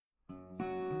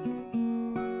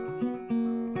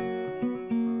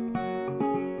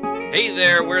Hey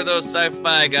there, we're those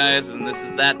sci-fi guys, and this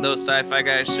is those sci-fi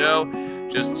guys show.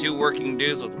 Just two working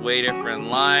dudes with way different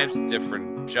lives,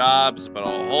 different jobs, but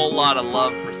a whole lot of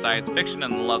love for science fiction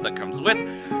and the love that comes with.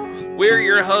 We're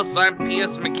your hosts. I'm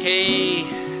P.S.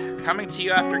 McKay, coming to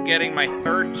you after getting my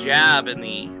third jab in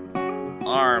the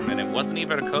arm, and it wasn't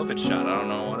even a COVID shot. I don't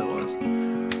know what it was.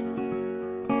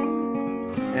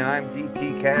 And I'm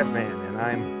DT Cabman, and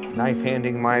I'm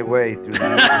knife-handing my way through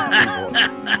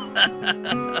the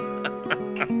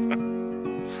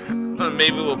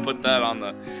Maybe we'll put that on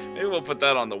the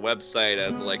website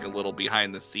as like a little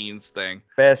behind-the-scenes thing.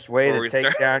 Best way to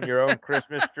take down your own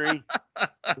Christmas tree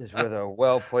is with a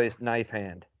well-placed knife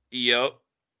hand. Yep.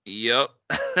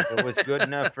 It was good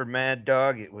enough for Mad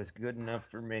Dog. It was good enough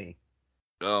for me.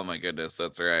 Oh my goodness,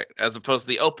 that's right. As opposed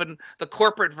to the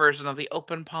corporate version of the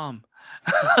open palm.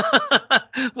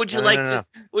 Would you like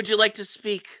to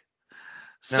speak,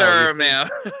 sir, ma'am?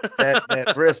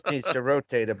 that wrist needs to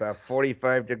rotate about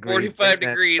 45 degrees. 45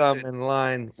 degrees. Thumb in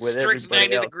line with strict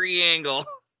 90-degree angle,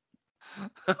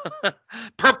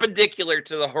 perpendicular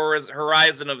to the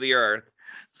horizon of the earth.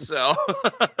 So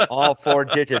all four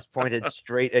digits pointed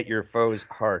straight at your foe's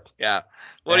heart. Yeah.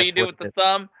 What do you do with the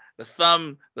thumb? The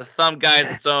thumb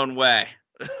guides its own way.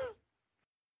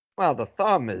 Well, the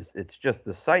thumb it's just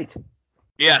the sight.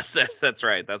 Yes, that's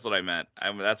right. That's what I meant.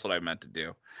 That's what I meant to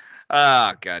do.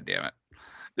 Ah, God damn it.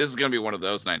 This is going to be one of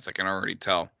those nights, I can already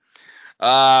tell.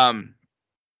 Well,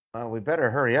 we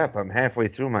better hurry up. I'm halfway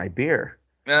through my beer.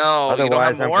 No,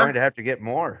 otherwise I'm going to have to get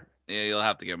more. Yeah, you'll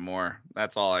have to get more.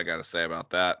 That's all I got to say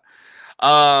about that.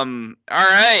 All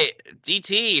right,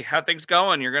 DT, how things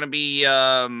going? You're gonna be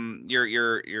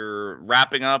you're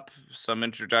wrapping up some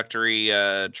introductory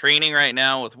training right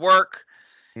now with work,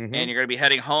 and you're gonna be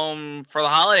heading home for the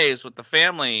holidays with the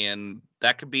family, and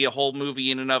that could be a whole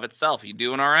movie in and of itself. You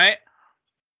doing all right?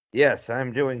 Yes,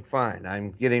 I'm doing fine.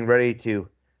 I'm getting ready to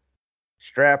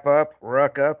strap up,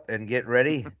 ruck up, and get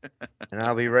ready, and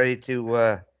I'll be ready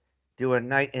to do a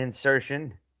night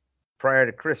insertion prior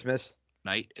to Christmas.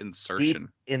 Night insertion. Deep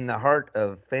in the heart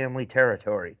of family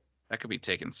territory. That could be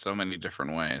taken so many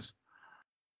different ways.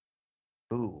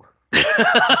 Ooh.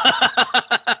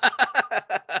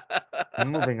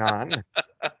 Moving on.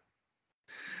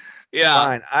 Yeah.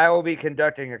 Fine. I will be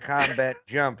conducting a combat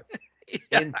jump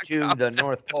into the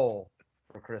North Pole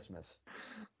for Christmas.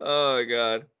 Oh my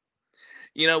God.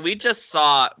 We just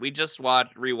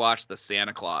rewatched the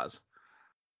Santa Claus.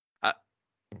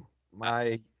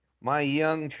 My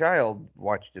young child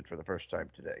watched it for the first time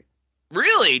today.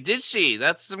 Really? Did she?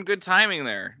 That's some good timing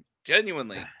there.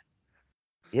 Genuinely.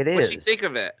 It is. What'd she think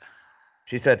of it?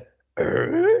 She said,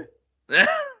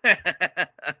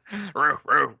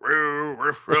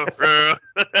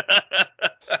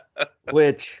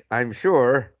 which I'm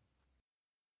sure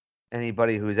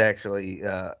anybody who's actually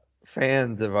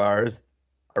fans of ours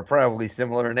are probably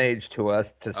similar in age to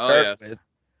us to start with.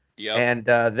 Yep. And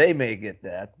they may get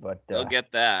that, but they'll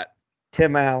get that.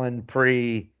 Tim Allen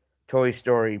pre Toy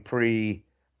Story pre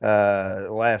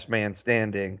Last Man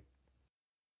Standing.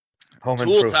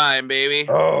 Tool Time, baby.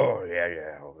 Oh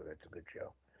yeah. Oh, that's a good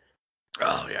show.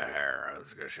 Oh yeah,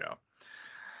 that's a good show.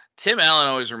 Tim Allen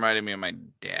always reminded me of my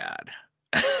dad.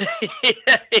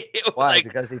 Why?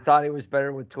 Because he thought he was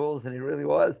better with tools than he really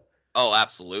was? Oh,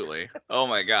 absolutely. Oh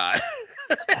my God.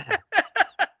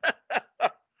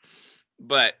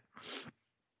 But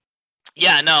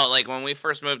yeah, no, like when we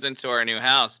first moved into our new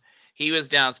house, he was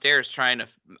downstairs trying to,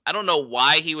 I don't know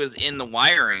why he was in the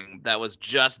wiring that was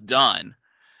just done,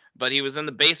 but he was in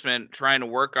the basement trying to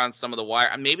work on some of the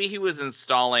wire. Maybe he was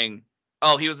installing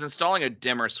a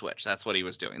dimmer switch. That's what he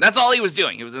was doing. That's all he was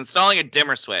doing. He was installing a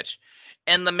dimmer switch,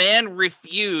 and the man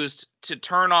refused to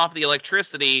turn off the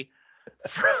electricity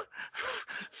from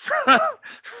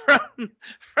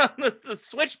the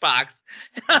switch box.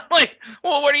 And I'm like,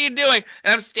 well, what are you doing?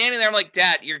 And I'm standing there. I'm like,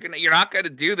 Dad, you're not gonna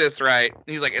do this right. And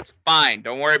he's like, it's fine.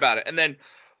 Don't worry about it. And then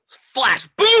flash,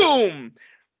 boom,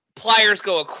 pliers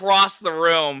go across the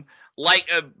room. Like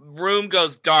a room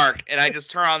goes dark, and I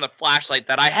just turn on the flashlight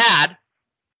that I had.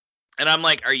 And I'm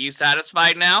like, are you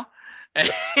satisfied now?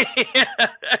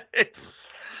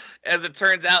 As it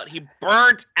turns out, he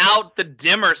burnt out the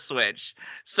dimmer switch.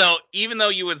 So even though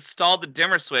you installed the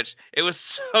dimmer switch, it was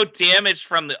so damaged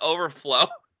from the overflow,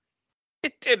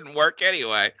 it didn't work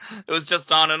anyway. It was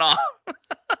just on and off.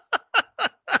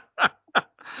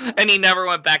 And he never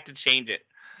went back to change it.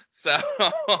 So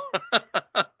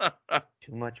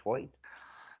too much white.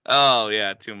 Oh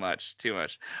yeah, too much.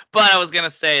 But I was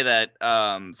gonna say that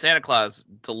Santa Claus,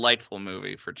 delightful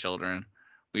movie for children.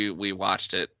 We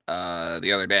watched it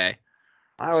the other day.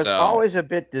 I was So, always a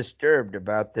bit disturbed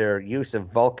about their use of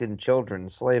Vulcan children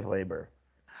slave labor.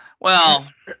 well,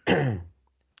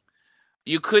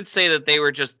 you could say that they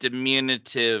were just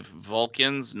diminutive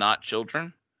Vulcans, not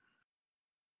children,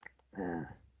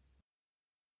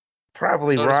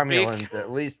 Probably so to speak. Romulans,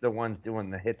 at least the ones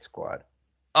doing the hit squad.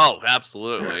 Oh,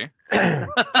 absolutely.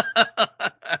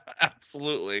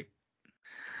 Absolutely.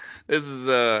 This is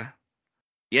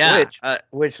yeah.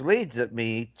 Which leads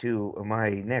me to my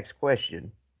next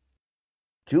question.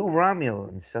 Do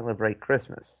Romulans celebrate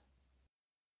Christmas?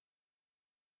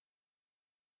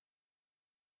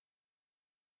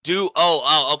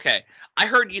 Okay. I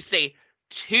heard you say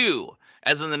two,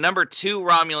 as in the number two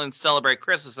Romulans celebrate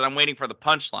Christmas, and I'm waiting for the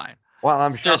punchline. Well,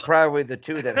 I'm So sure probably the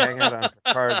two that hang out on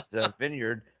Picard's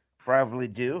vineyard probably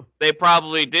do. they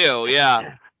probably do,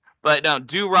 yeah. But no,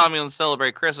 do Romulans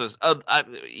celebrate Christmas?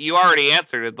 You already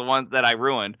answered it. The one that I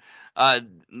ruined,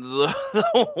 the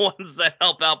ones that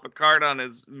help out Picard on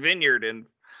his vineyard in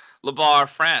Le Bar,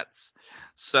 France.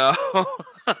 So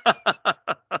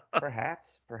Perhaps,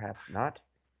 perhaps not.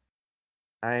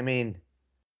 I mean,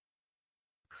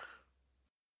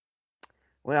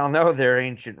 we all know they're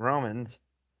ancient Romans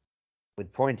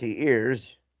with pointy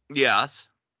ears. yes,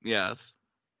 yes.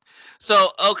 So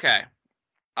okay,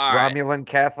 all right. Romulan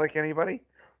Catholic, anybody?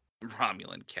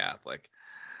 Romulan Catholic.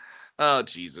 Oh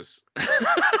Jesus,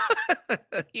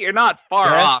 you're not far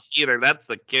Yes. off either. That's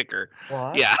the kicker.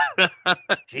 What? Yeah.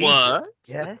 Jesus. What?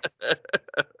 Yes.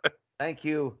 Thank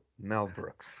you, Mel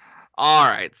Brooks. All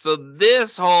right. So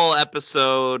this whole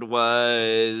episode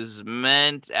was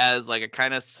meant as like a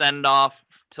kind of send off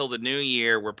till the new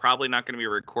year. We're probably not going to be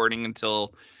recording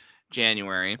until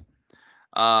January.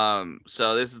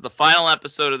 So this is the final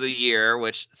episode of the year,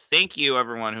 which thank you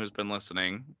everyone who's been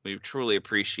listening. We truly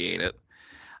appreciate it.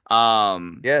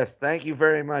 Yes, thank you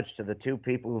very much to the two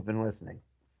people who've been listening.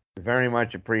 Very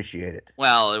much appreciate it.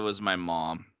 Well, it was my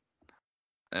mom.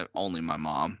 Only my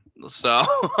mom. So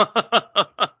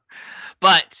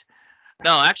but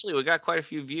no, actually we got quite a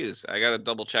few views. I got to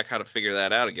double check how to figure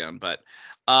that out again, but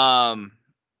as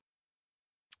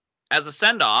a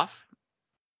send off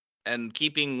and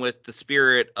keeping with the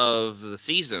spirit of the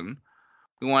season,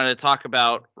 we wanted to talk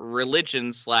about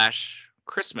religion /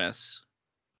 Christmas.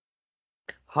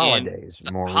 Holidays,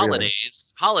 more really.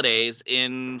 Holidays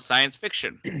in science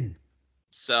fiction.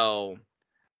 So,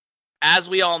 as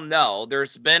we all know,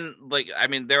 there's been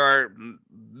there are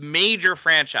major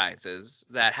franchises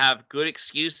that have good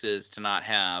excuses to not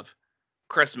have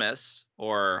Christmas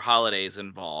or holidays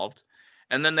involved.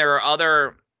 And then there are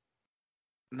other,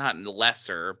 not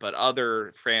lesser, but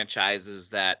other franchises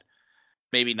that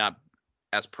maybe not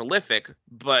as prolific,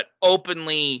 but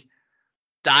openly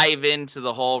dive into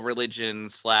the whole religion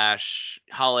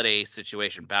 / holiday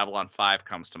situation. Babylon 5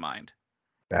 comes to mind.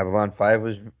 Babylon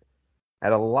 5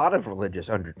 had a lot of religious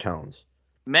undertones.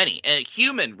 Many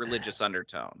human religious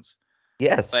undertones.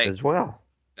 Yes, as well.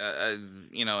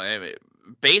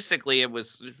 Basically, it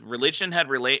was religion had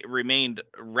remained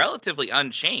relatively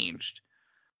unchanged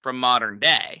from modern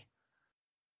day,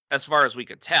 as far as we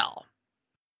could tell.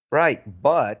 Right,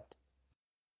 but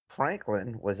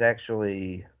Franklin was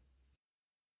actually,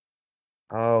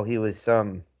 he was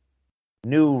some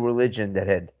new religion that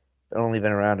had only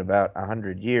been around about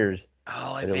 100 years.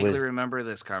 Oh, I vaguely remember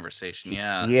this conversation.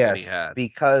 Yeah. Yes,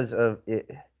 because of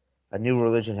it, a new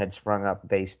religion had sprung up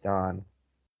based on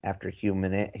after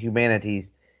humanity's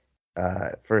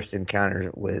first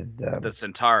encounter with the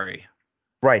Centauri.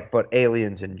 Right, but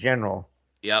aliens in general.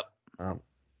 Yep.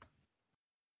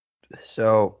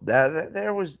 So that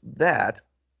there was that,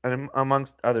 and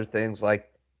amongst other things,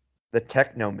 like the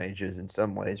techno mages in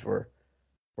some ways were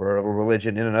a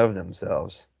religion in and of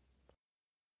themselves.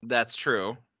 That's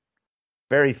true.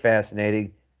 Very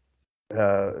fascinating.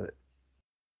 So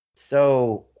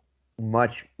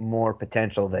much more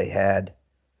potential they had.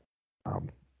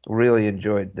 Really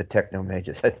enjoyed the techno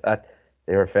mages. I thought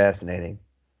they were fascinating.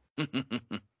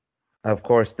 Of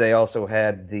course, they also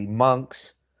had the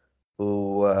monks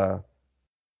who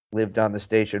lived on the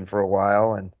station for a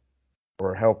while and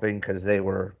were helping because they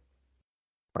were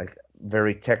like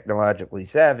very technologically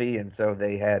savvy, and so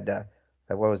they had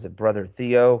what was it, Brother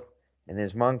Theo and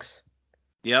his monks.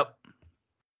 Yep.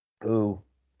 Who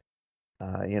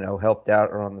helped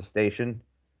out on the station.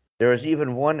 There was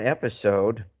even one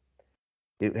episode.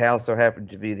 It also happened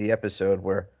to be the episode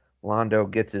where Londo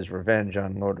gets his revenge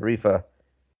on Lord Rifa.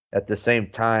 At the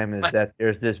same time as that,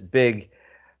 there's this big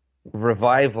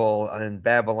revival in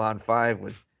Babylon 5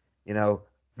 with,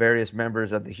 various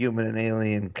members of the human and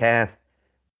alien cast,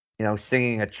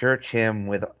 singing a church hymn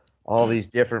with all these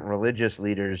different religious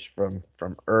leaders from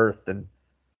Earth and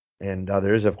and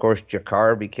others. Of course,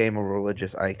 Jakar became a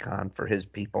religious icon for his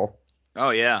people. Oh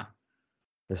yeah.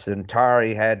 The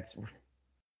Centauri had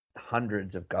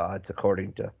hundreds of gods,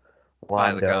 according to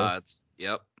By the Londo. gods.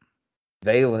 Yep.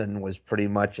 Valen was pretty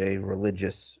much a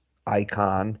religious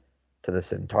icon to the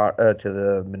to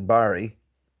the Minbari,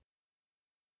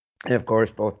 and of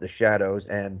course, both the Shadows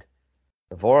and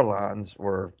the Vorlons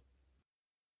were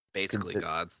Basically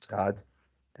gods. gods.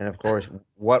 And of course,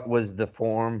 what was the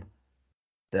form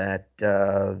that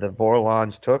the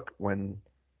Vorlons took when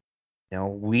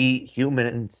we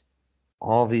humans,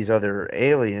 all these other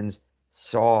aliens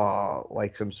saw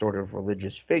like some sort of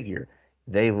religious figure?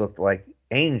 They looked like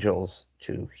angels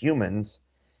to humans,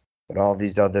 but all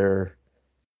these other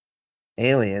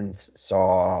aliens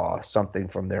saw something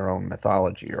from their own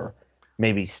mythology, or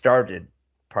maybe started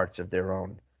parts of their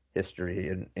own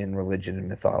history in religion and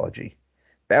mythology.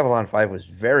 Babylon 5 was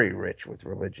very rich with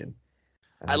religion.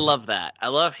 I love that. I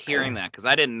love hearing that because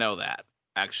I didn't know that,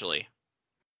 actually.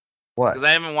 What? Because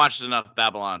I haven't watched enough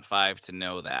Babylon 5 to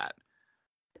know that.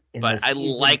 But I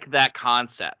like that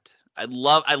concept. I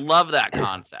love that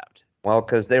concept. Well,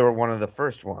 because they were one of the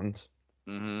first ones.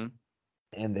 Mm-hmm.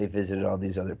 And they visited all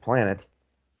these other planets.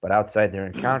 But outside their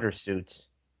encounter suits,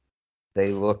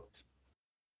 they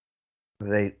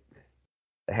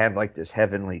had like this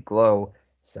heavenly glow.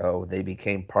 So they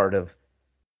became part of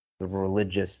the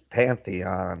religious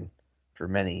pantheon for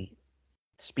many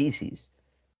species.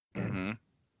 Mm-hmm.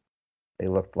 They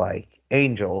looked like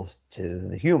angels to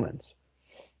the humans.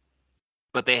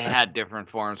 But they had different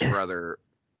forms for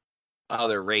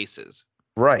other races.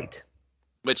 Right.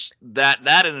 Which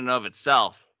that in and of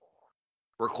itself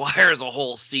requires a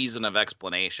whole season of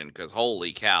explanation, because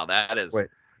holy cow, that is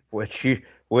which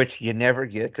you never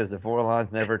get, because the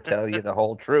Vorlons never tell you the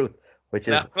whole truth, which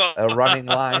is a running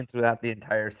line throughout the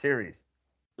entire series.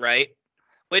 Right?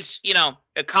 Which,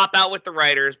 a cop out with the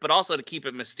writers, but also to keep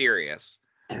it mysterious.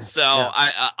 So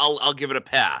yeah. I'll give it a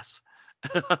pass.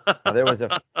 Now, there was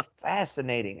a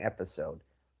fascinating episode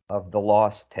of The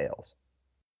Lost Tales.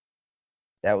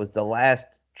 That was the last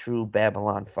true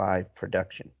Babylon 5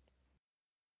 production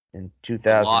in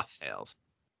 2000. Lost Tales.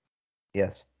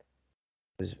 Yes.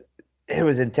 It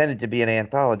was intended to be an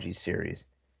anthology series.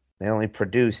 They only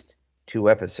produced 2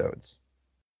 episodes.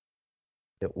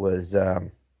 It was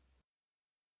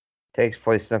takes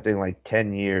place something like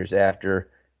 10 years after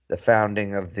the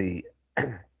founding of the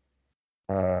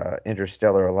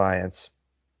Interstellar Alliance.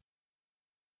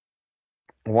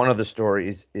 One of the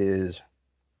stories is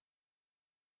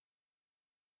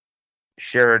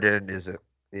Sheridan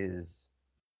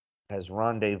has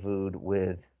rendezvoused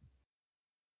with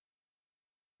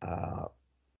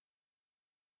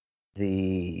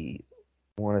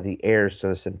one of the heirs to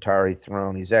the Centauri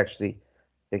throne. He's actually, I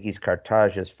think he's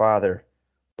Cartage's father,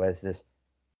 who has this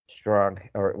strong,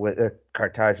 or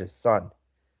Cartage's son,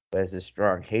 who has this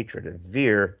strong hatred of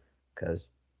Vir, because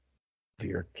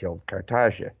Vir killed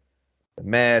Cartage, the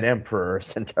mad emperor of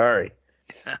Centauri.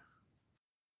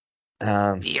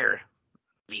 Vir.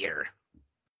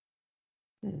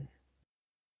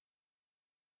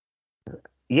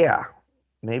 Yeah,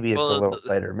 maybe it's a little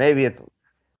later. Maybe it's,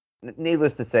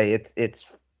 needless to say, it's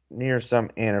near some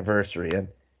anniversary, and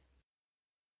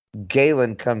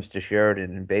Galen comes to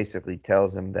Sheridan and basically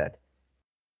tells him that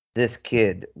this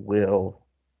kid will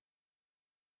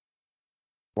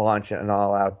launch an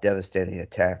all-out devastating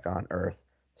attack on Earth,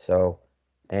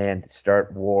 and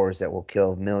start wars that will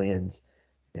kill millions.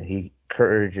 And he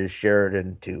encourages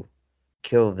Sheridan to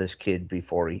kill this kid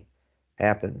before he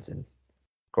happens. And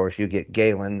of course, you get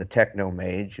Galen, the techno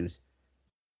mage, who's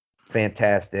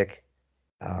fantastic.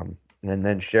 And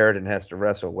then Sheridan has to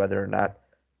wrestle whether or not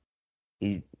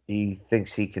he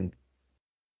thinks he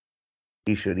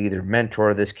should either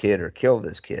mentor this kid or kill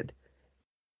this kid.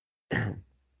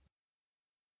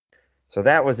 So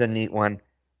that was a neat one.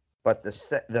 But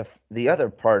the other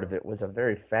part of it was a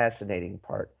very fascinating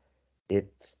part.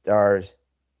 It stars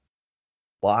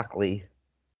Lockley,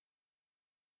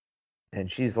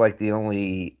 and she's like the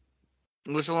only.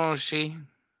 Which one was she?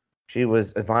 She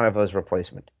was Ivanova's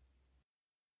replacement.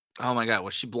 Oh my god,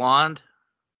 was she blonde?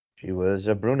 She was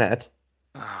a brunette.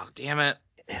 Oh, damn it.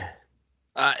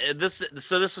 This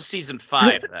was season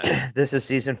 5 then. This is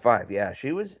season 5, yeah.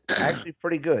 She was actually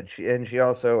pretty good. She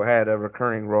also had a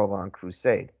recurring role on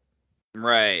Crusade.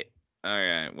 Right.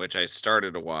 Okay, which I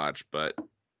started to watch, but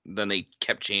then they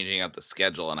kept changing up the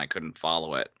schedule and I couldn't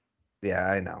follow it. Yeah,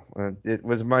 I know. It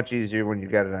was much easier when you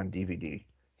got it on DVD.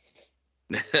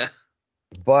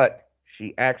 But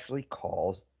she actually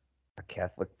calls a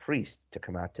Catholic priest to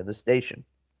come out to the station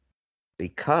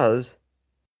because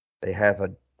they have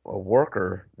a a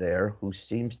worker there who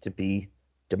seems to be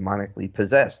demonically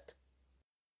possessed.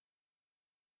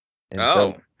 And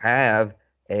so have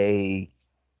a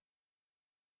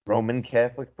Roman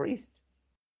Catholic priest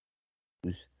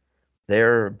who's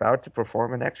they're about to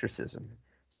perform an exorcism.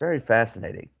 It's very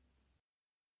fascinating.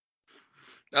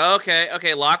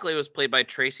 Okay. Lockley was played by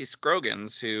Tracy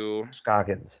Scroggins,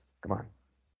 Scoggins. Come on.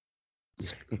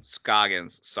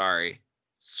 Scoggins. Sorry.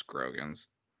 Scroggins.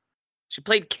 She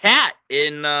played Kat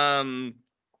in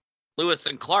Lewis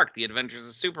and Clark, The Adventures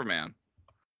of Superman.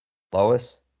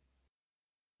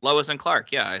 Lois and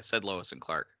Clark. Yeah, I said Lois and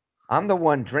Clark. I'm the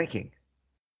one drinking.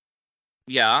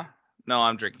 Yeah. No,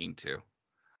 I'm drinking too.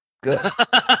 Good.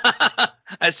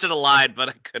 I should have lied, but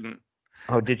I couldn't.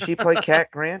 Oh, did she play Cat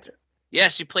Grant? Yeah,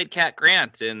 she played Cat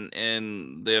Grant in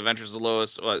The Adventures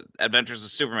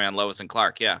of Superman, Lois and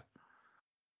Clark. Yeah.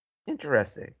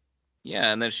 Interesting.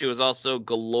 Yeah, and then she was also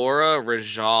Galora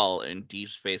Rajal in Deep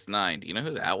Space Nine. Do you know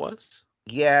who that was?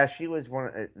 Yeah, she was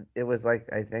one. It was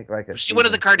like I think like a. Was she one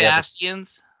of the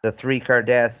Kardashians? The three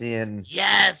Kardashian.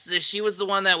 Yes, she was the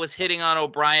one that was hitting on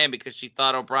O'Brien because she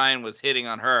thought O'Brien was hitting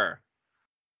on her.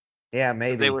 Yeah,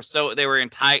 maybe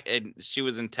she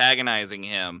was antagonizing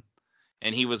him,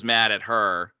 and he was mad at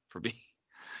her for being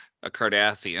a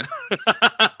Kardashian.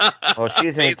 Well,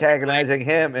 she's antagonizing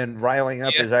him and riling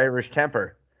up his Irish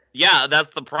temper. Yeah,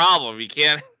 that's the problem. You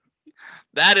can't.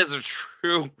 That is a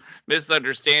true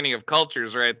misunderstanding of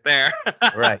cultures, right there.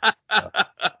 Right.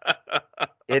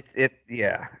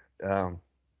 Yeah.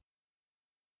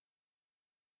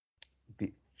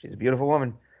 She's a beautiful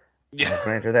woman. Yeah, I'll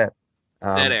grant her that.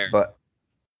 Dead air.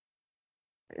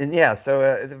 So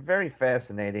it's a very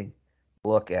fascinating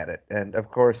look at it, and of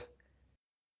course,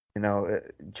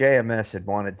 JMS had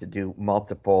wanted to do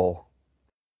multiple.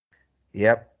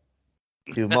 Yep.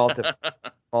 Do multiple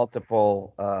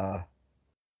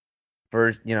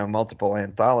multiple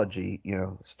anthology,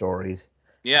 stories.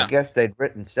 Yeah. I guess they'd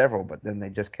written several, but then they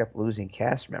just kept losing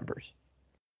cast members.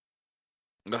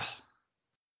 Ugh.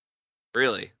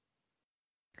 Really?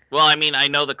 Well, I mean, I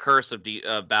know the curse of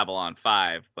Babylon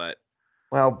 5, but...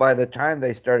 Well, by the time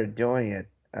they started doing it,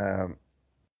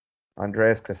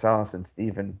 Andreas Casals and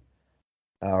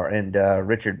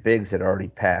Richard Biggs had already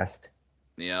passed.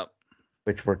 Yep.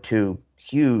 Which were two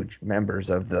huge members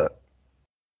of the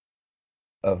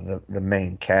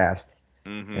main cast.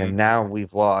 Mm-hmm. And now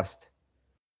we've lost,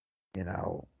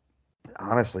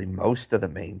 honestly, most of the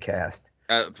main cast.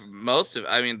 We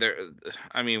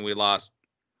lost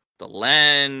the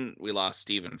Len, we lost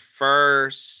Stephen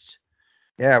First.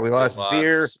 Yeah, we lost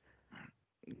Veer.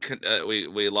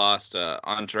 We lost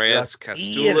Andreas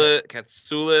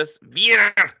Katsoulis.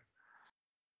 Veer.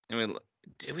 I mean,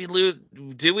 did we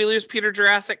lose Peter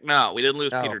Jurassic? No, we didn't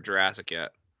lose Peter Jurassic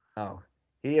yet. No,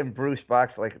 he and Bruce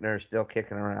Boxleitner are still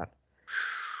kicking around.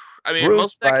 I mean, Bruce,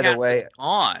 most of that cast is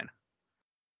gone.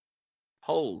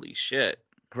 Holy shit!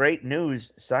 Great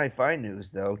news, sci-fi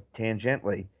news though.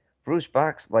 Tangentially, Bruce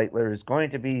Boxleitner is going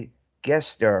to be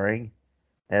guest starring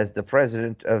as the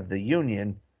president of the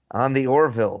Union on the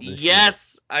Orville.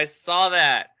 Yes, I saw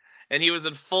that, and he was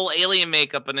in full alien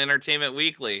makeup in Entertainment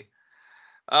Weekly.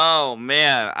 Oh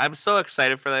man, I'm so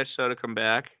excited for that show to come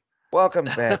back. Welcome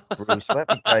back, Bruce. Let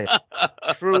me tell you,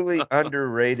 truly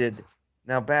underrated.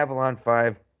 Now, Babylon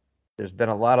 5, there's been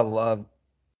a lot of love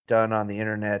done on the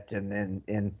internet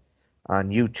and on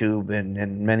YouTube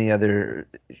and many other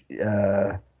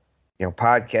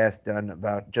podcasts done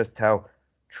about just how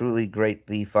truly great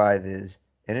B5 is,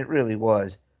 and it really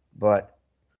was. But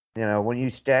when you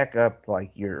stack up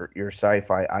like your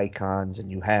sci-fi icons and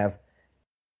you have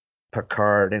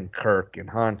Picard and Kirk and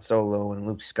Han Solo and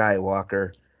Luke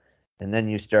Skywalker, and then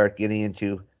you start getting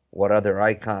into what other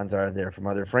icons are there from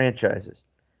other franchises.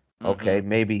 Mm-hmm. Okay,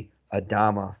 maybe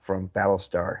Adama from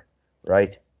Battlestar,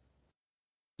 right?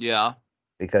 Yeah.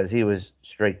 Because he was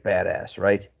straight badass,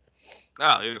 right?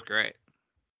 Oh, he was great.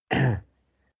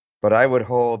 But I would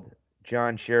hold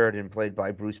John Sheridan, played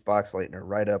by Bruce Boxleitner,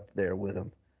 right up there with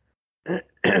him.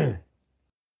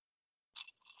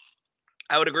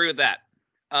 I would agree with that.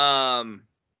 And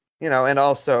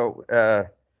also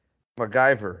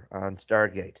MacGyver on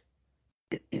Stargate.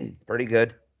 Pretty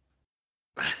good.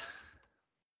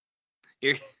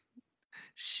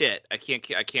 Shit, I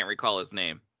can't recall his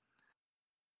name.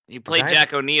 He played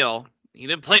Jack O'Neill. He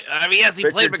didn't play. I mean, yes, he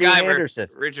played MacGyver.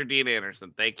 Richard Dean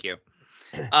Anderson. Thank you.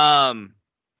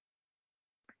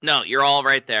 No, you're all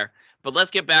right there. But let's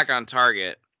get back on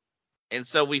target. And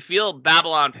so we feel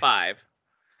Babylon 5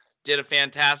 did a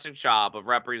fantastic job of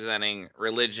representing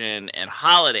religion and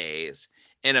holidays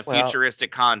in a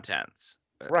futuristic context.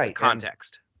 And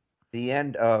the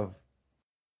end of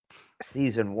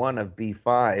season 1 of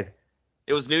B5.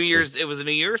 It was New Year's. It was a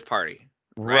New Year's party,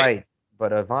 right? Right.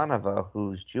 But Ivanova,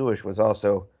 who's Jewish, was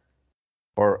also,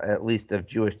 or at least of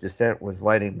Jewish descent, was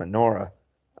lighting menorah,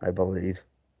 I believe.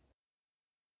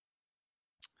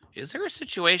 Is there a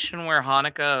situation where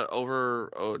Hanukkah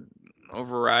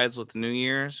overrides with New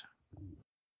Year's?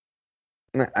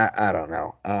 I don't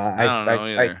know. I don't know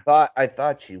either. I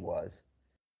thought she was,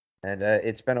 and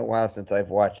it's been a while since I've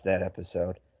watched that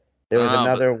episode. There was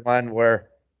another one where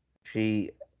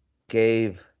she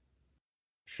gave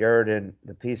Sheridan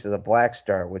the piece of the Black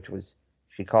Star, which was,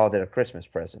 she called it a Christmas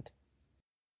present.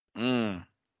 Mm.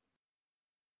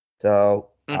 So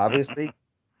obviously,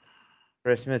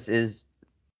 Christmas is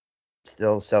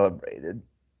still celebrated.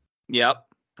 Yep.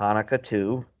 Hanukkah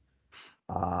too.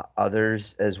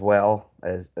 Others as well,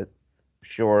 as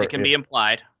sure it can be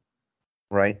implied,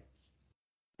 right?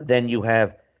 Then you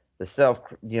have the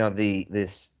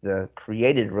the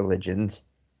created religions.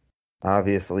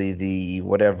 Obviously, the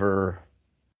whatever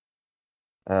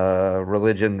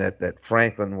religion that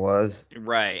Franklin was,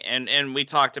 right? And we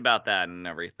talked about that and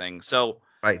everything. So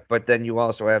right, but then you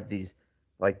also have these,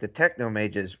 like the techno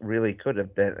mages really could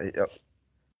have been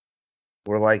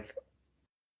were like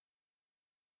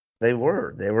they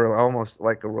were almost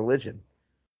like a religion.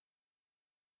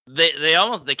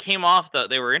 They came off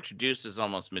they were introduced as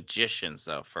almost magicians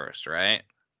though first, right?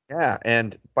 Yeah,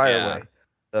 and by the way,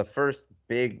 the first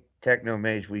big techno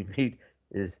mage we meet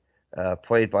is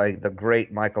played by the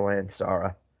great Michael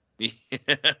Ansara.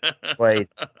 Played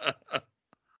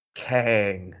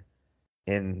Kang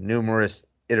in numerous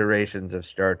iterations of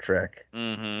Star Trek.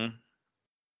 Mm-hmm.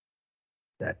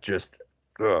 That just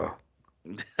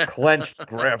clenched,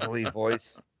 gravelly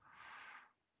voice.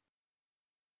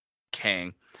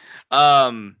 Kang.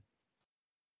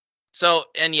 So,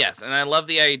 and yes, and I love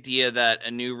the idea that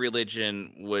a new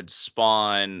religion would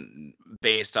spawn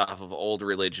based off of old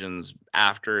religions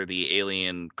after the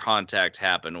alien contact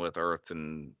happened with Earth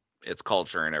and its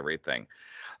culture and everything.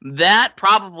 That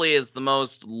probably is the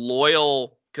most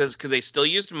loyal, because they still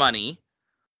used money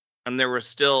and there was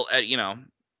still,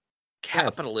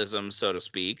 capitalism, yes, so to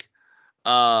speak.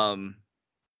 And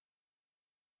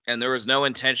there was no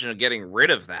intention of getting rid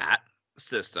of that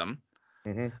system.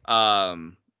 Mm-hmm.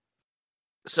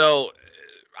 So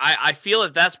I feel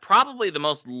that that's probably the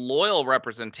most loyal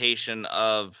representation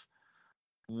of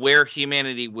where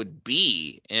humanity would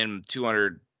be in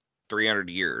 200, 300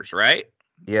 years, right?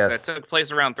 Yeah. That took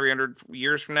place around 300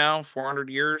 years from now, 400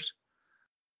 years,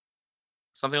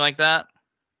 something like that.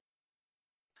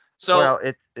 So, well,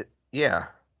 yeah.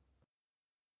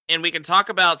 And we can talk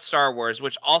about Star Wars,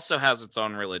 which also has its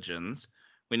own religions.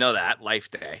 We know that,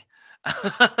 Life Day.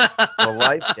 Well,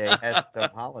 Life Day has its own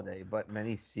holiday, but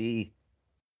many see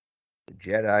the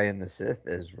Jedi and the Sith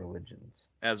as religions.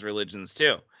 As religions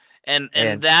too. And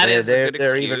that is a good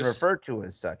excuse. They're even referred to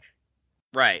as such.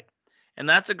 Right. And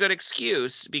that's a good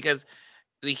excuse because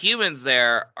the humans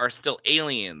there are still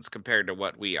aliens compared to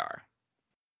what we are.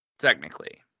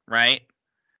 Technically, right?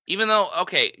 Even though,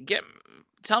 okay,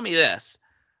 tell me this.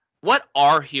 What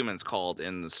are humans called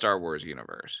in the Star Wars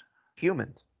universe?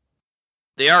 Humans.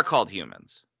 They are called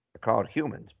humans. They're called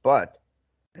humans, but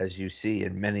as you see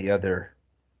in many other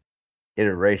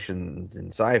iterations in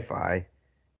sci-fi,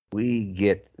 we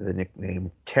get the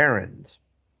nickname Terrans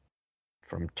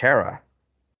from Terra.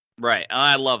 Right.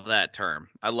 I love that term.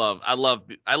 I love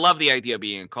the idea of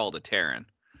being called a Terran.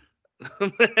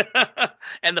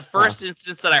 And the first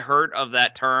instance that I heard of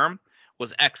that term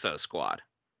was Exo Squad.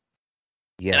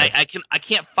 Yeah. And I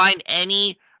can't find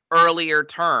any earlier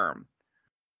term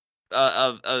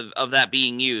of that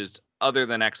being used other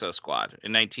than Exo Squad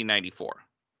in 1994.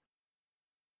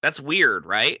 That's weird,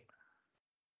 right?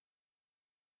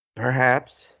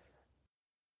 Perhaps.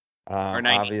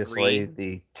 Obviously,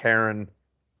 the Terran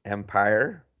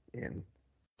Empire in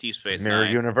Deep Space Mirror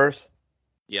Nine. Universe.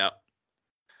 Yep.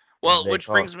 Well, which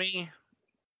brings me.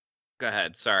 Go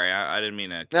ahead. Sorry, I didn't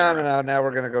mean to. No. Now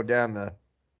we're gonna go down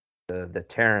the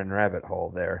Terran rabbit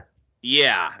hole there.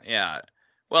 Yeah.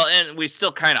 Well, and we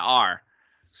still kind of are.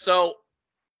 So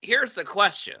here's the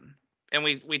question, and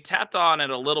we tapped on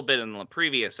it a little bit in the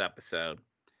previous episode.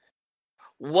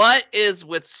 What is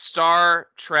with Star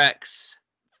Trek's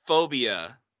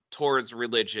phobia towards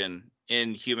religion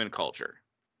in human culture?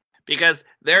 Because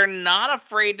they're not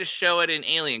afraid to show it in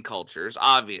alien cultures,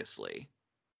 obviously.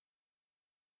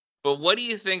 But what do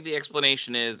you think the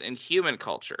explanation is in human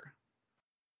culture?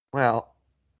 Well,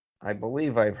 I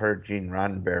believe I've heard Gene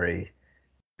Roddenberry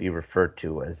be referred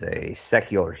to as a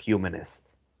secular humanist.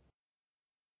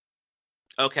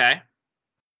 Okay.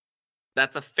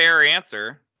 That's a fair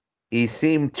answer. He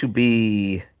seemed to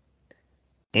be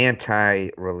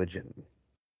anti-religion.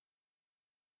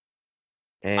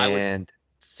 I would And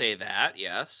say that,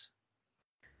 yes.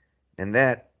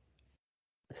 that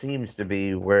seems to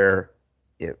be where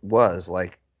it was.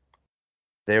 Like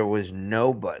there was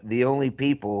nobody. The only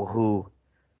people who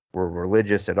were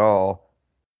religious at all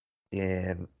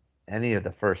in any of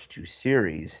the first two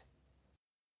series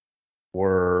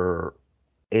were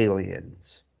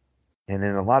aliens. And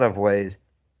in a lot of ways,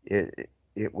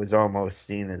 it was almost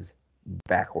seen as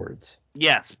backwards.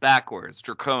 Yes, backwards,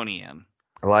 draconian.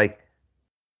 Like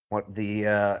what the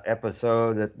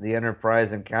episode that the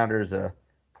Enterprise encounters a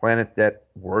planet that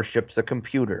worships a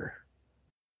computer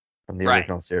from the Right.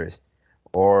 original series,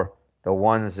 or the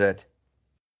ones that,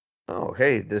 oh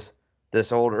hey, this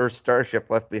old Earth starship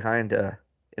left behind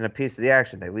in a piece of the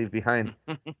action. They leave behind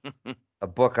a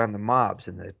book on the mobs,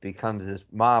 and it becomes this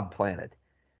mob planet.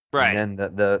 And Right. then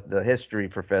the history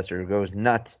professor goes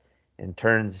nuts and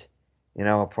turns,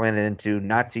 a planet into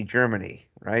Nazi Germany,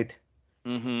 right?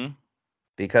 Mm-hmm.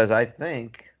 Because I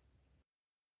think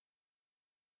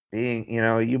being,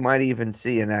 you might even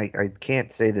see, and I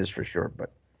can't say this for sure,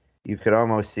 but you could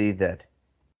almost see that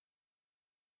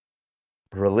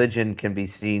religion can be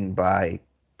seen by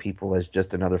people as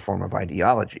just another form of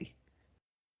ideology.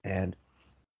 And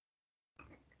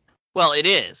Well, it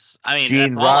is. I mean,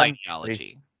 that's Gene all Roddenberry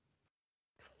ideology.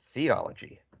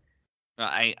 theology,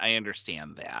 I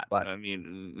understand that. but I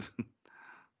mean,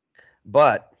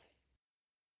 but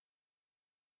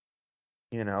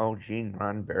Gene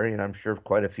Roddenberry, and I'm sure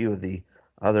quite a few of the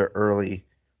other early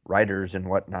writers and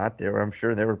whatnot, I'm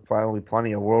sure there were probably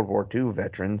plenty of World War II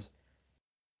veterans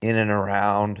in and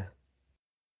around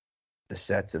the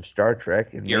sets of Star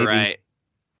Trek, and you're maybe right.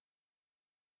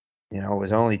 it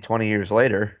was only 20 years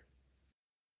later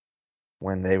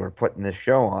when they were putting this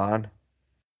show on.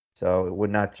 So it would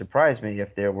not surprise me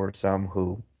if there were some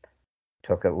who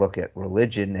took a look at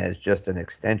religion as just an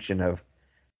extension of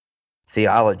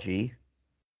theology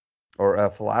or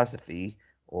a philosophy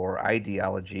or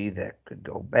ideology that could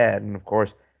go bad. And of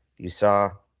course, you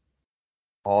saw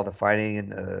all the fighting in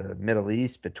the Middle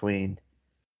East between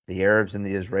the Arabs and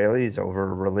the Israelis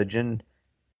over religion.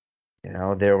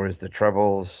 There was the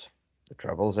troubles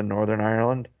in Northern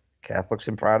Ireland, Catholics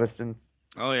and Protestants.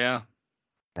 Oh yeah.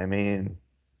 I mean,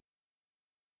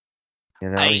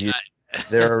 I,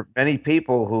 there are many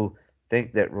people who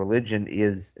think that religion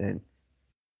is, and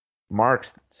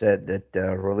Marx said that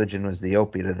religion was the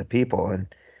opiate of the people, and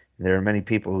there are many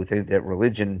people who think that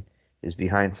religion is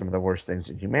behind some of the worst things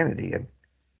in humanity, and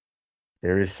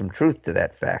there is some truth to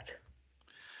that fact.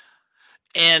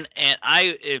 and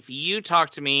I, if you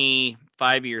talked to me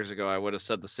 5 years ago, I would have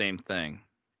said the same thing.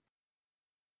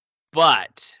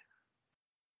 But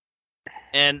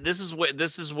and this is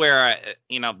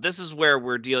where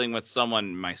we're dealing with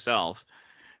someone myself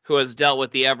who has dealt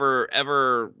with the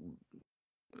ever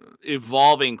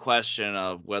evolving question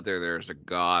of whether there's a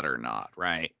god or not,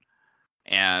 right?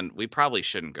 And we probably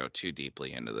shouldn't go too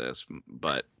deeply into this,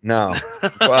 but No,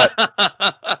 but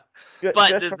but just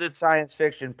from a this science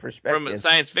fiction from a perspective,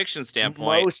 science fiction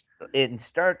standpoint, most in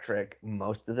Star Trek,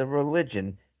 most of the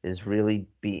religion is really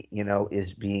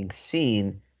is being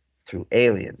seen through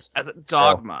aliens. as a So,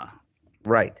 dogma,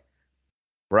 right,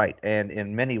 right, and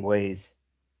in many ways,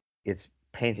 it's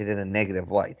painted in a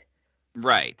negative light.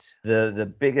 right?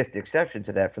 The biggest exception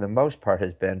to that, for the most part,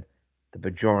 has been the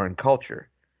Bajoran culture,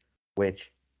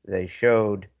 which they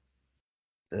showed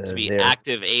To be their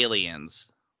active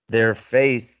aliens,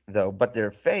 faith, though. But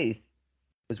their faith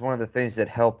was one of the things that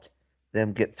helped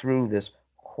them get through this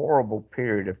horrible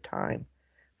period of time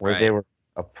where they right? were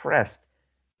oppressed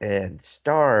and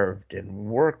starved and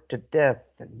worked to death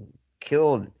and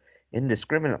killed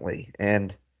indiscriminately.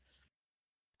 And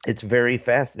it's very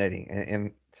fascinating.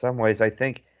 In some ways, I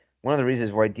think one of the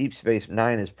reasons why Deep Space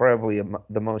Nine is probably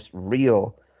the most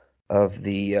real of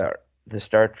the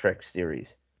Star Trek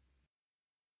series.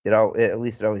 At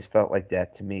least it always felt like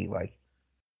that to me. Like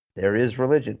there is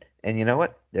religion, and you know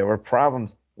what? There were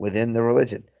problems within the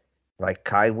religion. Like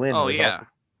Kai Wynn Oh was yeah, always,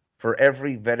 for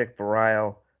every Vedic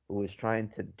Barile who was trying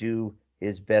to do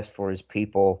his best for his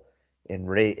people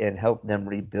and help them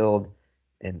rebuild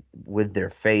and with their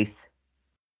faith.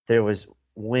 There was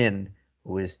Wynn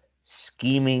who was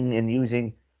scheming and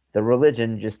using the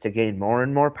religion just to gain more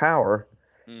and more power.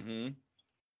 mm-hmm.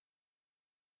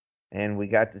 And we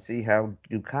got to see how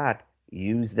Dukat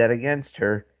used that against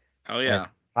her Oh and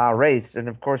yeah. race. And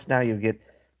of course, now you get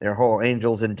their whole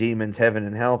angels and demons, heaven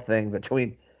and hell thing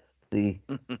between the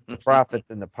prophets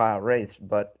and the Pa race.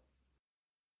 But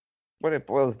when it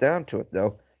boils down to it,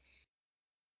 though,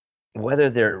 whether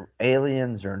they're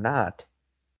aliens or not,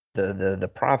 the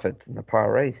prophets and the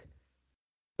Pares.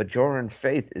 Bajoran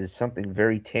faith is something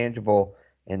very tangible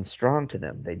and strong to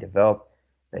them. They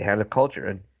had a culture,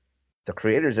 and the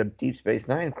creators of Deep Space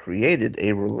Nine created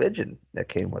a religion that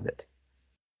came with it.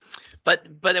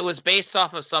 But it was based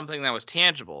off of something that was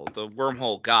tangible, the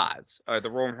wormhole gods or the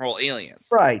wormhole aliens.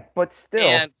 Right, but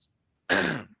still,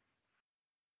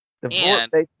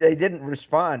 And they didn't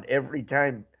respond every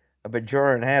time a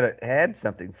Bajoran had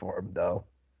something for them, though.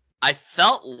 I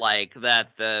felt like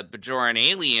that the Bajoran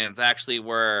aliens actually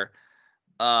were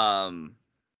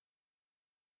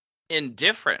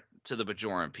indifferent to the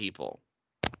Bajoran people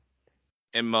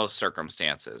in most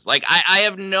circumstances. Like I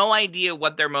have no idea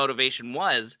what their motivation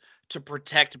was to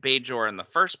protect Bajor in the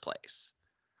first place.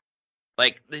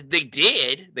 Like they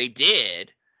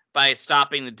did by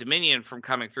stopping the Dominion from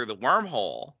coming through the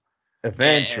wormhole.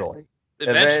 Eventually.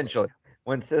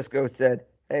 When Sisko said,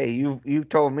 "Hey, you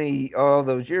told me all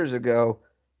those years ago."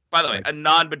 By the way, a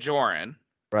non-Bajoran.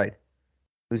 Right.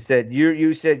 Who said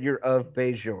you said you're of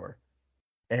Bajor.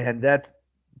 And that's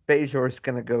Bajor's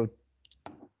gonna go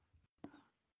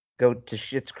to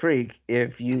Schitt's Creek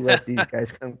if you let these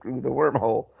guys come through the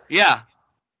wormhole. Yeah.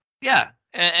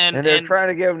 And they're trying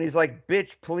to give him. He's like, "Bitch,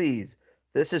 please.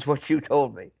 This is what you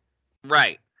told me."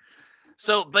 Right.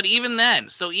 So, but even then,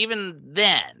 and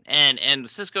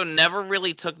Sisko never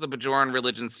really took the Bajoran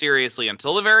religion seriously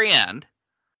until the very end.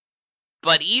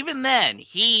 But even then,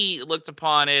 he looked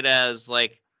upon it as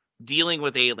like dealing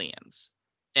with aliens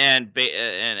and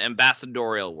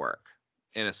ambassadorial work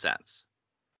in a sense.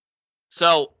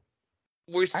 So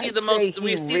we see the most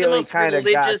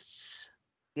religious.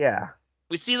 Yeah.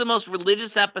 We see the most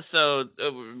religious episodes,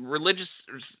 religious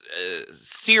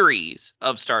series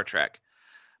of Star Trek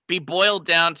be boiled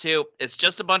down to it's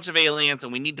just a bunch of aliens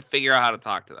and we need to figure out how to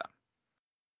talk to them.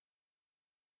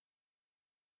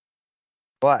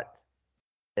 But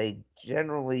they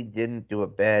generally didn't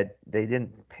they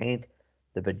didn't paint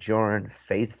the Bajoran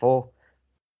faithful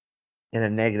in a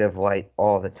negative light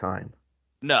all the time.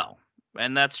 No,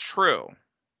 and that's true.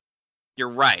 You're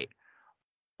right.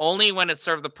 Only when it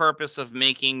served the purpose of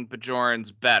making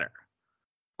Bajorans better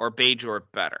or Bajor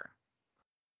better.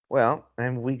 Well,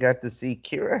 and we got to see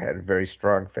Kira had a very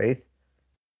strong faith,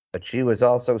 but she was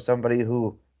also somebody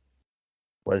who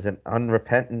was an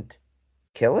unrepentant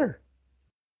killer.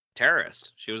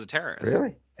 Terrorist. She was a terrorist.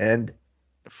 Really? And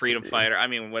a freedom fighter. I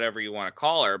mean, whatever you want to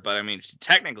call her, but I mean, she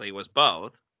technically was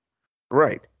both.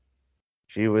 Right.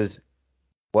 She was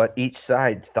what each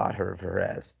side thought of her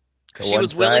as. She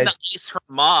was willing to ice her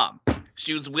mom.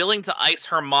 She was willing to ice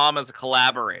her mom as a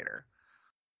collaborator.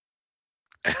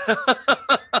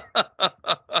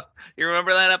 You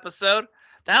remember that episode?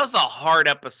 That was a hard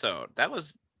episode. That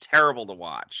was terrible to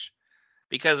watch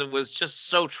because it was just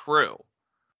so true.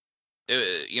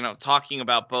 Talking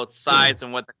about both sides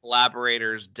and what the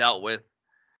collaborators dealt with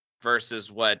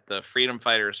versus what the freedom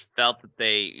fighters felt that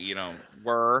they,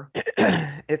 were.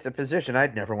 It's a position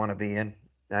I'd never want to be in.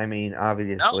 I mean,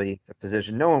 obviously, It's a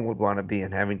position no one would want to be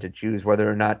in, having to choose whether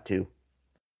or not to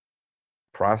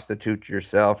prostitute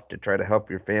yourself to try to help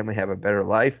your family have a better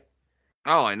life.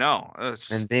 Oh, I know.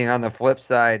 And being on the flip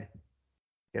side,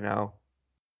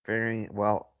 fearing,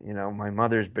 my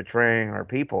mother's betraying our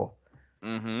people.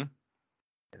 Mm-hmm.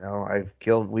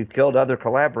 We've killed other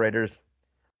collaborators.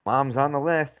 Mom's on the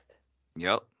list.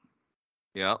 Yep.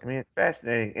 I mean, it's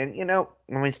fascinating. And,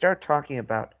 when we start talking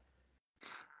about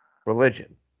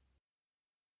religion,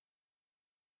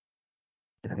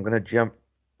 and I'm going to jump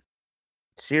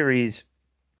series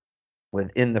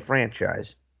within the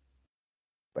franchise,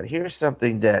 but here's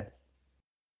something that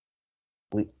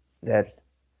I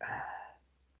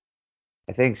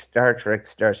think Star Trek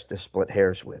starts to split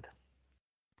hairs with.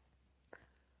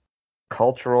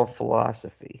 Cultural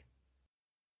philosophy.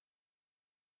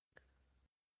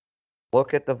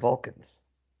 Look at the Vulcans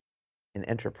in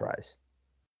Enterprise.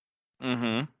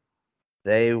 Mm-hmm.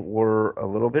 They were a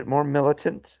little bit more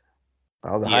militant.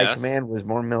 While the High Command was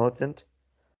more militant,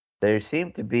 they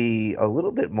seemed to be a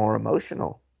little bit more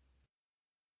emotional.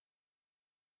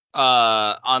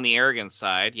 On the arrogant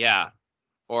side, yeah.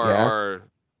 Or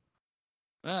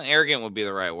arrogant would be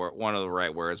the right word, one of the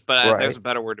right words, but there's a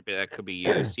better word that could be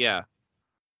used. Yeah.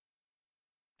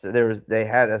 So they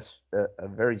had a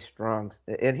very strong,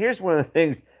 and here's one of the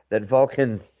things that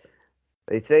Vulcans,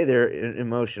 they say they're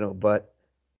emotional, but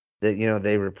that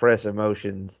they repress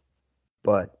emotions,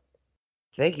 but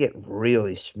they get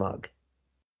really smug.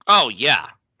 Oh yeah,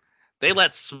 they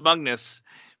let smugness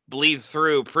bleed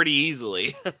through pretty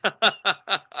easily.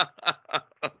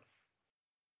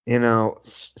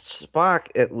 Spock,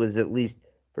 it was at least,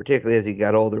 particularly as he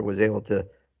got older, was able to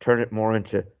turn it more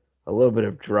into a little bit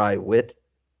of dry wit.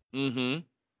 Mm-hmm.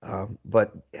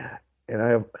 But and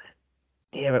I,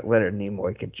 damn it, Leonard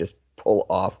Nimoy could just pull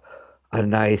off a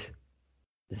nice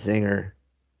zinger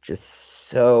just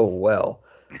so well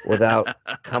without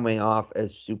coming off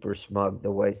as super smug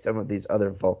the way some of these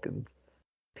other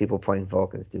people playing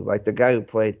Vulcans do. Like the guy who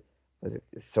played, was it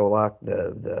Solak,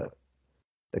 the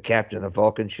captain of the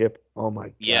Vulcan ship? Oh my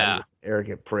God, he Yeah. was an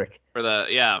arrogant prick. For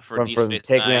Deep From Space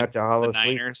Take Me Nine, Out to the Hollow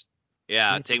Sleep. Niners.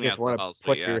 Yeah, You Take Me just Out to the want to Hall put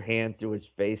Suite. Yeah. your hand through his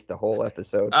face the whole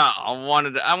episode. Oh,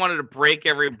 I wanted to break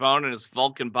every bone in his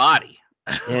Vulcan body.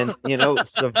 And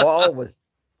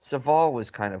Saval was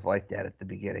kind of like that at the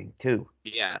beginning too.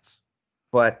 Yes.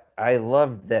 But I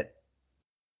loved that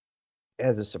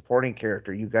as a supporting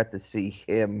character, you got to see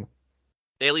him.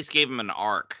 They at least gave him an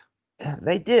arc.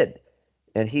 They did,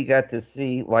 and he got to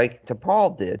see, like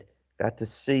T'Pol did, got to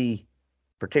see,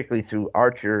 particularly through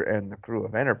Archer and the crew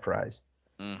of Enterprise.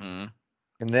 Mm-hmm.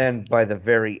 And then by the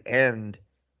very end,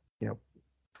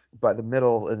 by the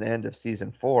middle and end of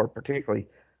season 4, particularly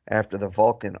after the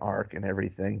Vulcan arc and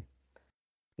everything,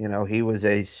 he was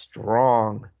a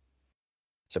strong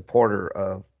supporter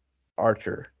of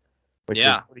Archer, which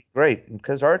was pretty great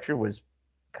because Archer was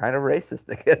kind of racist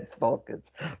against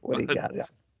Vulcans when he got out.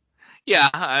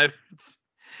 Yeah,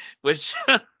 which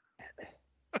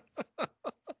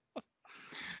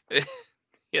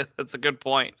yeah, that's a good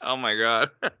point. Oh my God.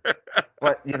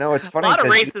 But it's funny. A lot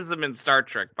of racism in Star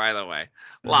Trek, by the way.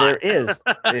 There is.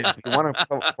 If you want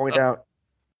to point out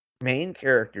main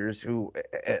characters who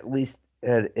at least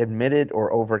had admitted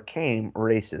or overcame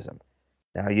racism.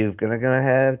 Now you're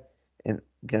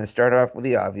gonna start off with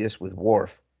the obvious with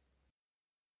Worf.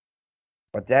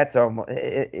 But that's almost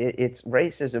it's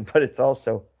racism, but it's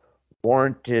also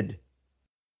warranted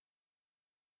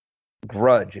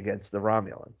grudge against the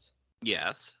Romulans.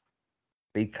 Yes.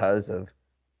 Because of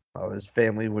his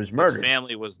family was murdered. His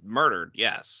family was murdered,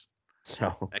 yes.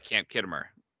 So at Camp Khitomer.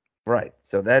 Right.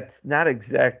 So that's not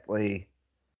exactly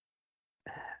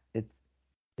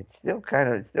it's still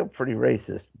pretty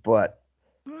racist, but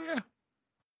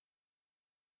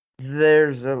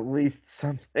there's at least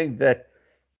something that,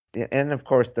 and of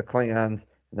course the Klingons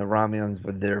and the Romulans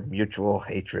with their mutual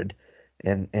hatred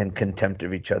and contempt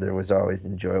of each other was always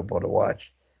enjoyable to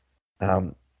watch.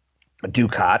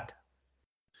 Dukat,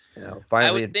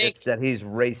 finally admits that he's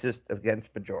racist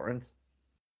against Bajorans.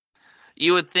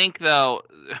 You would think, though.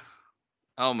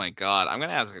 Oh my God, I'm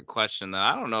gonna ask a question that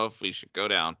I don't know if we should go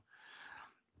down.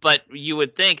 But you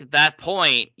would think at that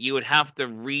point you would have to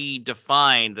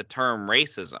redefine the term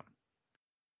racism,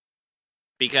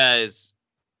 because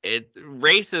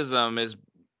racism is,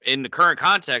 in the current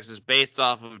context, is based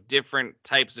off of different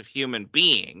types of human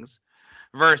beings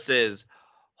versus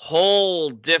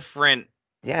whole different.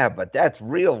 Yeah, but that's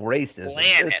real racism.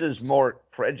 Planets. This is more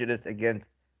prejudice against,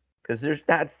 because there's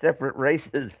not separate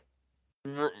races.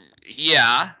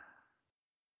 Yeah.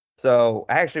 So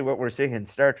actually, what we're seeing in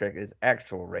Star Trek is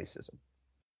actual racism.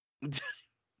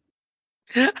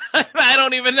 I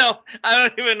don't even know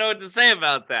what to say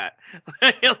about that.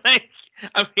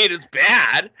 It's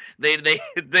bad.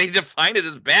 They define it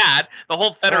as bad. The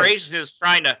whole Federation is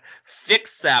trying to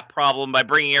fix that problem by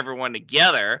bringing everyone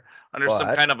together under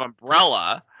some kind of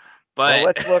umbrella. But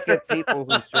let's look at people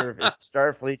who serve in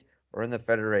Starfleet or in the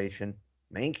Federation,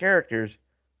 main characters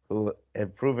who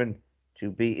have proven to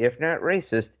be, if not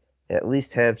racist, at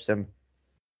least have some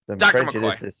Dr.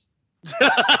 prejudices.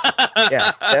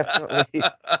 Yeah,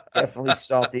 definitely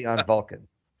salty on Vulcans.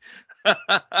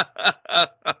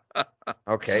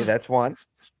 Okay, that's one.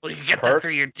 Well, you get that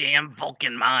through your damn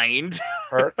Vulcan mind.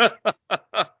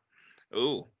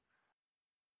 Ooh.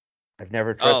 I've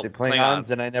never trusted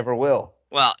Klingons, and I never will.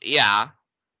 Well, yeah,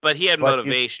 but he had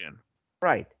motivation.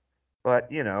 Right.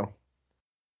 But,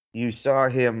 you saw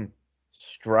him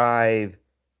strive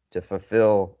to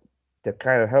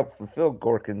kind of help fulfill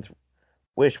Gorkin's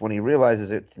wish when he realizes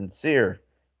it's sincere.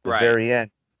 At the very end,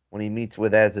 when he meets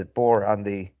with Azit Bor on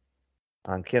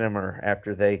Khitomer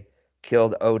after they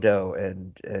killed Odo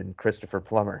and Christopher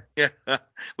Plummer. Yeah,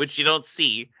 which you don't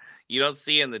see. You don't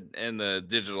see in the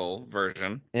digital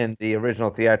version. In the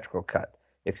original theatrical cut,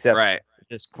 except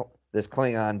this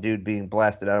Klingon dude being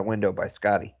blasted out a window by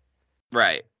Scotty.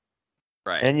 Right.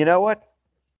 And you know what?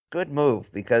 Good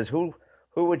move, because who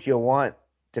would you want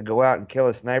to go out and kill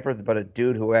a sniper but a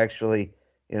dude who actually,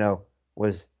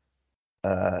 was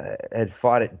had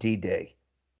fought at D-Day.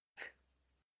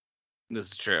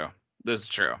 This is true.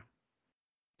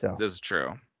 So this is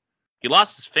true. He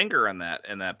lost his finger in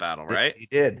that battle, right? He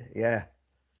did, yeah.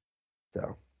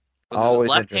 So was it his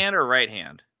left hand or right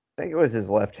hand? I think it was his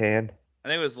left hand. I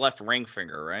think it was left ring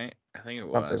finger, right? I think it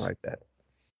was something like that.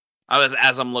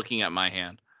 As I'm looking at my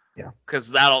hand. Yeah.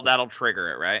 Because that'll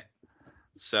trigger it, right?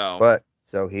 So. But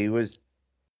so he was.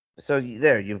 So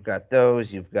there, you've got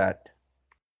those. You've got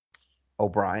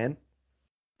O'Brien,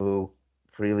 who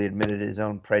freely admitted his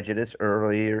own prejudice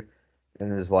earlier in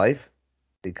his life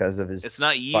because of his. It's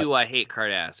not you I hate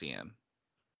Cardassian.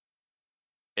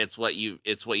 It's what you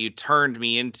turned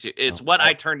me into. It's what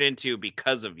I turned into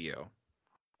because of you.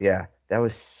 Yeah, that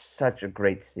was such a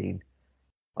great scene.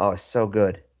 Oh, so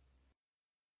good.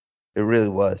 It really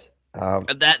was.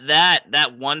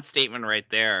 That one statement right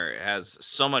there has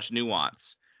so much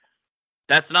nuance.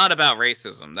 That's not about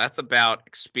racism. That's about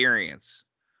experience.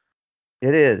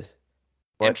 It is.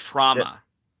 And trauma.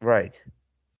 Right.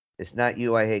 It's not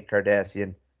you I hate,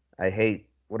 Cardassian. I hate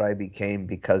what I became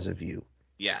because of you.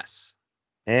 Yes.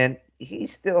 And he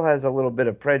still has a little bit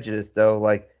of prejudice, though.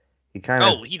 Like he kind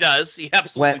of. Oh, he does. He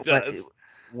absolutely does.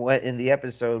 When in the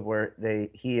episode where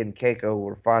he and Keiko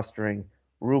were fostering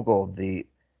Rugal,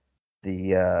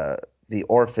 the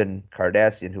orphan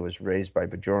Cardassian who was raised by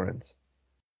Bajorans.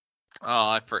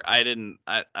 Oh, I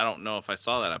don't know if I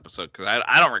saw that episode because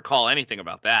I don't recall anything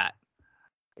about that.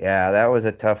 Yeah, that was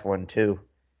a tough one too.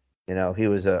 You know, he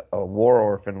was a war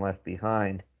orphan left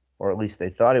behind, or at least they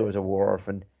thought he was a war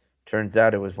orphan. Turns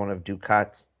out it was one of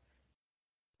Dukat's,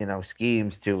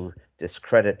 schemes to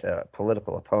discredit a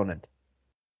political opponent.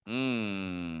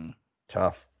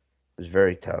 Tough. It was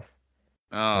very tough.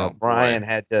 Oh, Brian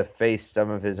had to face some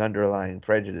of his underlying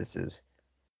prejudices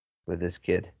with this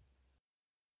kid.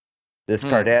 This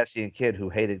Cardassian kid who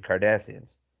hated Cardassians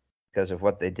because of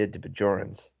what they did to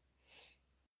Bajorans.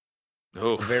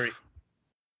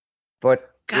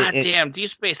 But goddamn, Deep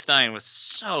Space Nine was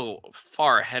so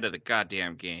far ahead of the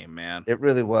goddamn game, man. It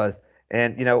really was.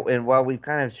 And and while we've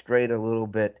kind of strayed a little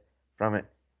bit from it,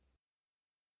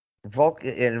 Vulcan,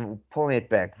 and pulling it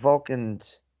back,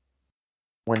 Vulcans,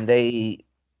 when they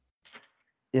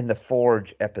in the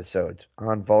Forge episodes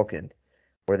on Vulcan,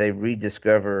 where they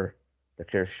rediscover the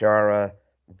Kirshara,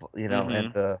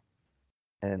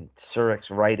 and Surak's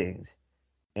writings,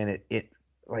 and it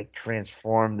like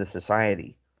transformed the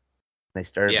society. They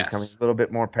started becoming a little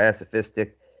bit more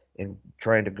pacifistic and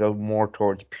trying to go more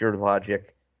towards pure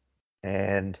logic.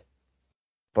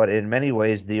 But in many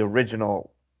ways, the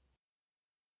original,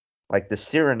 like the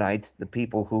Sirenites, the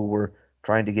people who were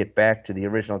trying to get back to the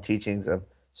original teachings of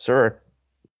Surak,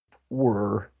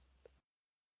 were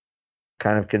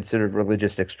kind of considered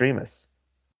religious extremists.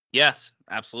 Yes,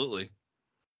 absolutely.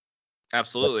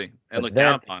 Absolutely. And looked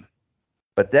down upon.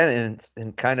 But then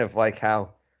in kind of like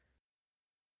how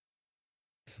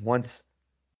once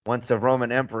a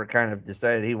Roman emperor kind of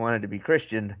decided he wanted to be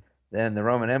Christian, then the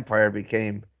Roman Empire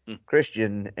became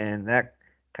Christian, and that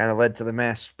kind of led to the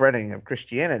mass spreading of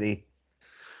Christianity.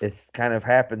 It's kind of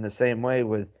happened the same way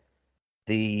with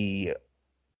the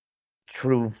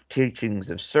true teachings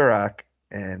of Surak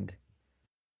and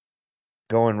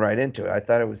going right into it. I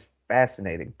thought it was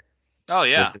fascinating. Oh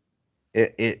yeah.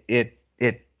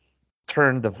 It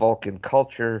turned the Vulcan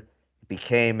culture,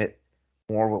 became it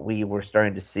more what we were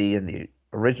starting to see in the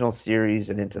original series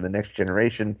and into the Next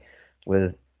Generation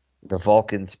with the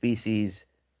Vulcan species.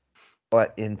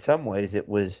 But in some ways, it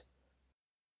was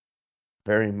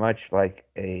very much like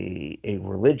a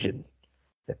religion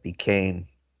that became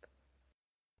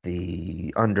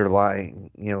the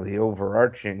underlying, the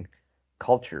overarching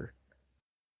culture.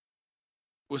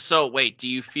 So wait, do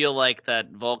you feel like that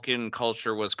Vulcan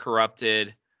culture was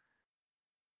corrupted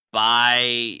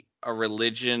by a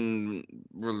religion,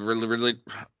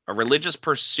 a religious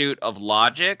pursuit of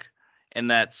logic, and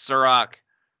that Surak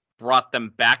brought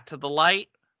them back to the light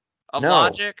of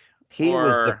logic?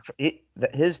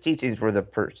 His teachings were the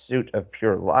pursuit of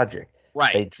pure logic.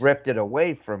 Right. They drifted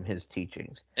away from his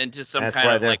teachings into some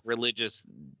kind of like religious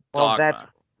dogma.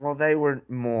 Well, they were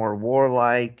more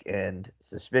warlike and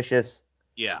suspicious.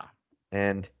 Yeah.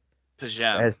 And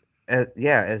Pajem.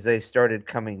 as they started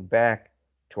coming back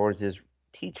towards his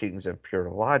teachings of pure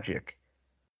logic,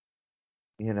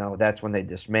 that's when they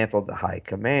dismantled the high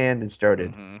command and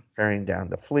started tearing down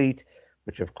the fleet,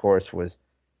 which of course was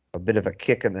a bit of a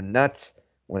kick in the nuts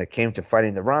when it came to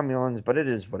fighting the Romulans, but it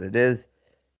is what it is.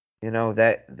 But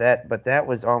that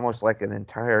was almost like an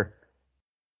entire,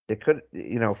 it could,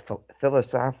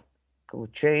 philosophical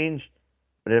change,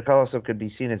 but it also could be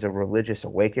seen as a religious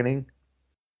awakening.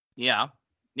 Yeah.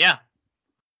 Yeah.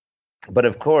 But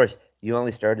of course, you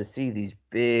only started to see these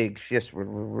big shifts with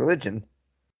religion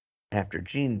after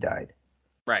Gene died.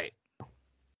 Right.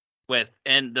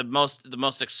 And the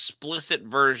most explicit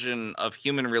version of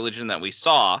human religion that we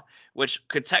saw, which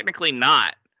could technically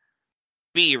not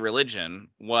be religion,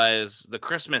 was the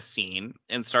Christmas scene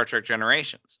in Star Trek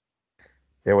Generations.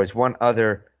 There was one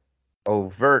other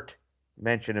overt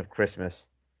mention of Christmas.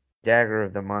 Dagger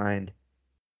of the Mind.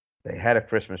 They had a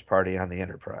Christmas party on the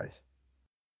Enterprise.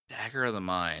 Dagger of the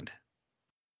Mind.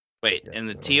 Wait, in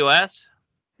the So, TOS?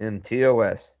 in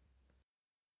TOS.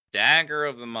 Dagger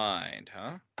of the Mind,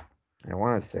 huh? I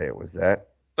want to say it was that.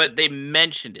 But they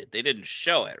mentioned it. They didn't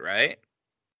show it, right?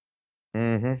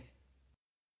 Mm-hmm.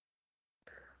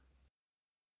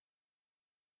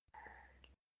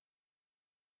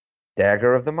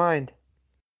 Dagger of the Mind.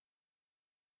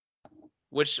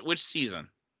 Which season?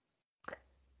 I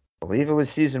believe it was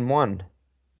season 1.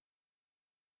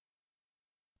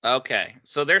 Okay,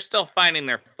 so they're still finding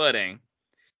their footing.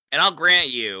 And I'll grant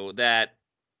you that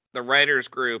the writers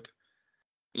group,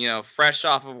 fresh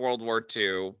off of World War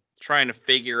II, trying to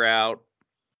figure out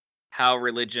how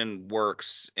religion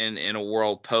works in a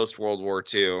world post World War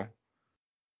II.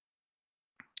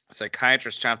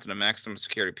 Psychiatrist trapped in a maximum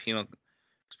security penal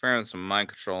experiments with mind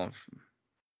control and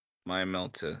mind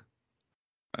meld to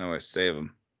always save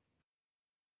them.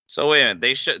 So wait a minute,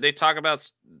 do they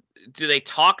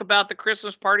talk about the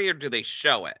Christmas party or do they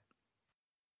show it?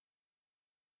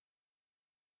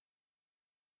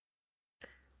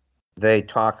 They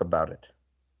talk about it.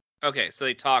 Okay, so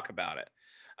they talk about it.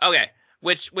 Okay,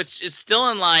 which is still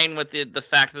in line with the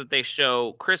fact that they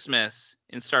show Christmas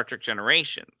in Star Trek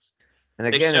Generations.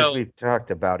 And again, as we've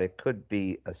talked about, it could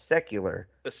be a secular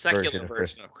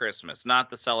version of Christmas, not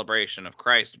the celebration of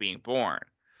Christ being born,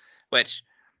 which,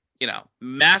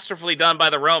 masterfully done by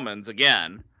the Romans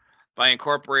again, by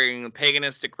incorporating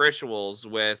paganistic rituals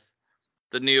with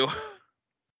the new,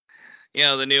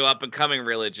 the new up and coming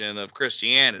religion of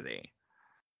Christianity.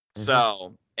 Mm-hmm.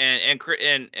 So, and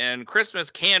Christmas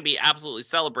can be absolutely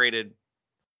celebrated,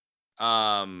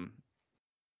 not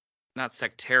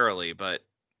sectarily, but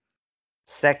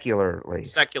secularly.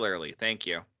 Secularly, thank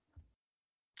you.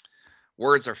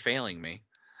 Words are failing me.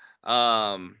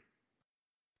 And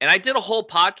I did a whole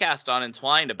podcast on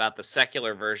Entwined about the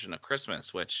secular version of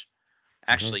Christmas, which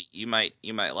actually you might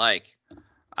like.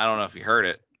 I don't know if you heard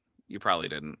it. You probably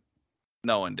didn't.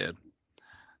 No one did.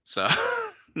 So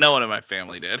no one in my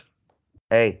family did.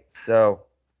 Hey, so,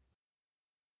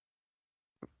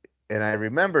 and I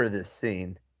remember this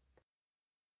scene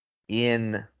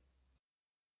in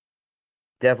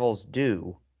Devil's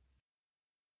Due.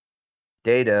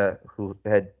 Data, who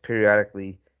had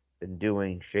periodically been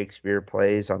doing Shakespeare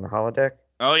plays on the holodeck.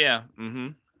 Oh yeah. Mm-hmm.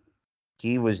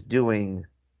 He was doing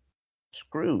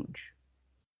Scrooge,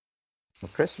 A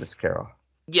Christmas Carol.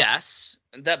 Yes,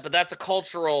 but that's a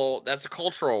cultural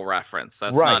reference.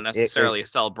 That's right. Not necessarily a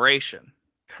celebration.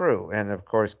 True, and of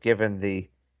course, given the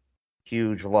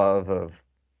huge love of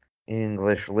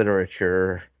English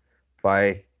literature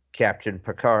by Captain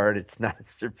Picard, it's not a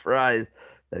surprise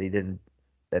that he didn't.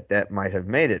 That might have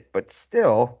made it, but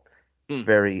still,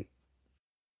 there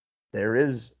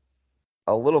is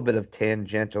a little bit of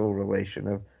tangential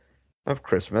relation of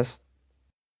Christmas.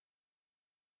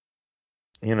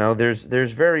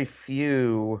 There's very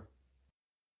few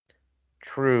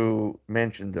true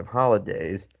mentions of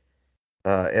holidays,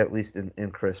 at least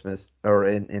in Christmas or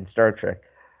in Star Trek.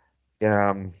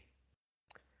 In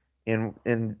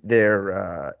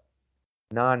their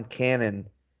non-canon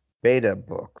beta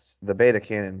books, the beta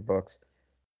canon books,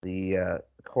 the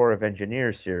Corps of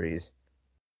Engineers series,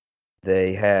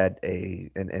 they had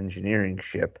an engineering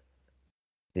ship,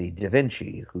 the Da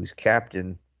Vinci, whose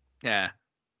captain,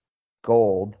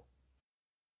 Gold,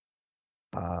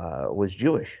 was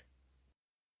Jewish.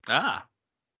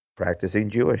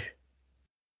 Practicing Jewish.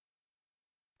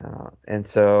 And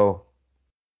so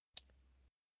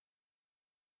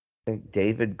I think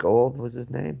David Gold was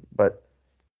his name, but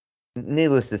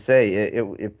needless to say,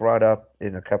 it brought up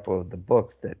in a couple of the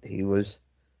books that he was,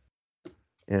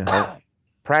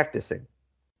 practicing.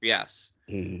 Yes.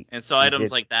 So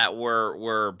items like that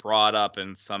were brought up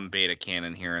in some beta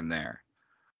canon here and there.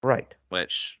 Right.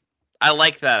 Which I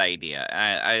like that idea.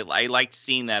 I liked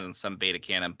seeing that in some beta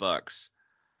canon books.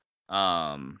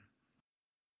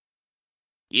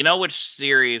 Which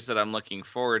series that I'm looking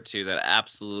forward to that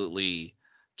absolutely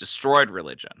destroyed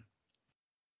religion?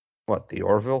 What, the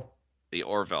Orville? The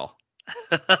Orville.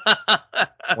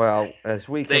 Well, as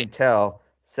we can tell,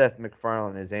 Seth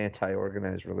MacFarlane is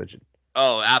anti-organized religion.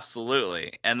 Oh,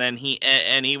 absolutely. And then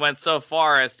he went so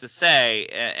far as to say,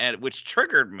 and which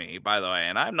triggered me, by the way,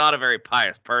 and I'm not a very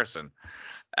pious person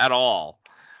at all,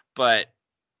 but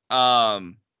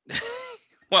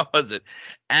what was it?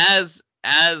 As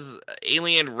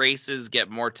alien races get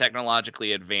more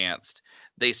technologically advanced,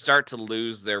 they start to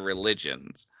lose their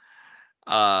religions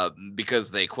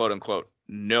because they quote unquote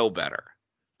know better.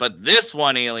 But this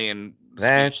one alien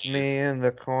That's species. me in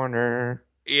the corner.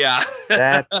 Yeah.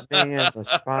 That's me in the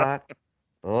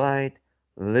spotlight,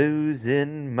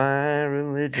 losing my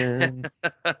religion.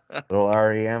 Little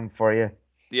REM for you.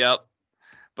 Yep.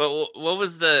 But what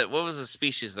was the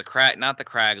species? The crag, not the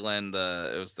cragland.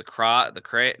 It was the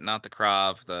not the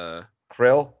crov.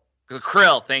 Krill? The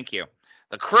krill. Thank you.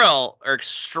 The krill are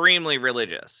extremely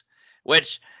religious,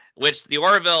 which the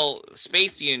Orville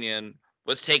Space Union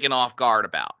was taken off guard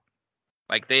about.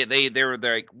 Like they're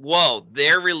like, whoa,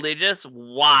 they're religious.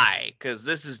 Why? Because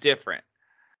this is different.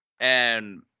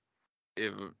 And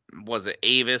was it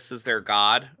Avis is their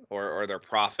god or their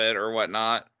prophet or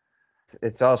whatnot?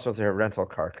 It's also their rental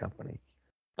car company.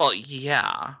 Well,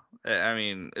 yeah. I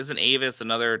mean, isn't Avis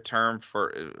another term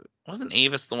for? Wasn't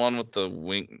Avis the one with the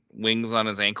wings on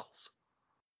his ankles?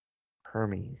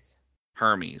 Hermes.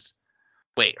 Hermes.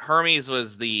 Wait, Hermes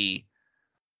was the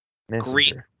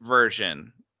Greek Messenger.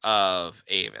 version of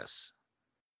Avis.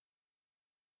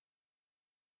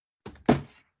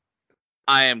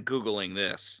 I am Googling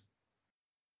this.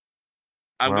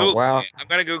 I'm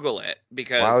gonna Google it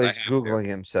because while he's Googling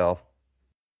himself,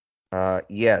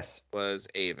 yes. Was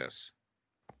Avis.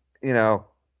 You know,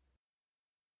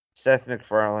 Seth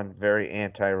MacFarlane, very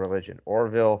anti-religion.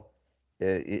 Orville,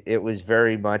 it was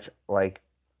very much like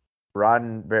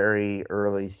Roddenberry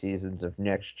early seasons of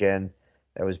Next Gen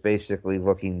that was basically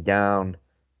looking down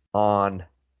on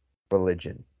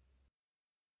religion.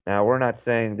 Now, we're not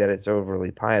saying that it's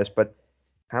overly pious, but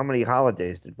how many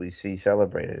holidays did we see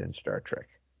celebrated in Star Trek?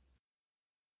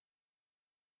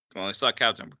 Well, I saw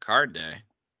Captain Picard Day.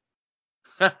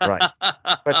 Right.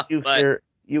 But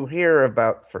you hear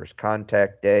about First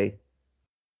Contact Day,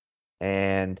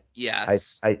 and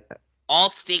yes, all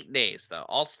state days though,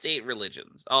 all state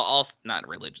religions, all not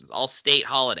religions, all state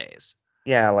holidays.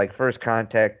 Yeah, like First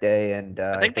Contact Day, and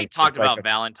I think they talked about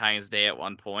Valentine's Day at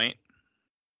one point.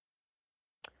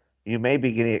 You may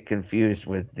be getting it confused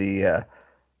with the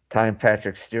time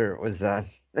Patrick Stewart was on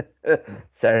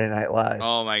Saturday Night Live.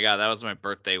 Oh my god, that was my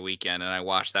birthday weekend, and I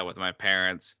watched that with my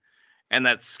parents. And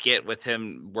that skit with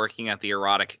him working at the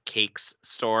erotic cakes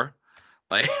store.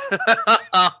 Like,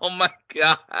 oh my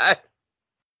god.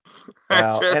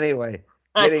 Well, anyway,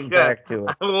 getting back to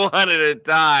it. I wanted to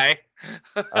die.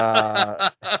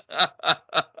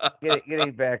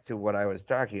 Getting back to what I was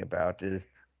talking about is,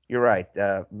 you're right.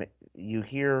 You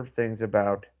hear things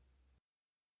about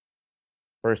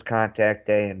First Contact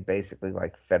Day and basically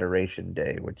like Federation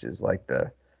Day, which is like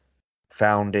the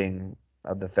founding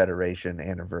of the Federation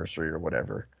anniversary or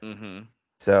whatever. Mm-hmm.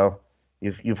 So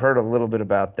you've heard a little bit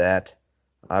about that.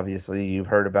 Obviously, you've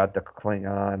heard about the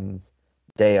Klingons'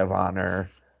 Day of Honor.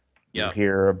 Yep. You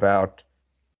hear about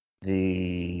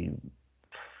the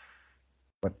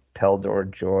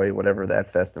Peldor Joy, whatever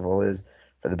that festival is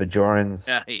for the Bajorans.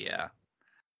 Yeah.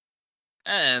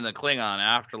 And the Klingon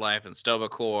Afterlife and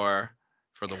Sto-Vo-Kor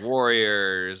for the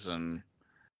warriors, and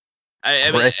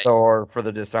I mean, Thor for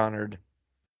the dishonored.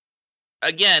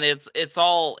 Again, it's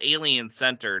all alien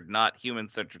centered, not human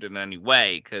centered in any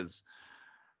way. Because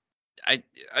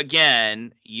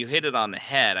you hit it on the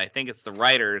head. I think it's the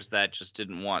writers that just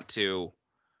didn't want to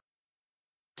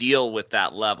deal with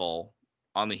that level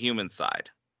on the human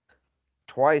side.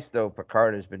 Twice, though,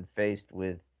 Picard has been faced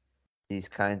with these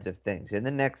kinds of things. In the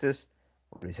Nexus,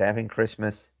 when he's having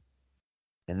Christmas,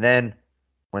 and then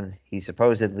when he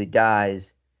supposedly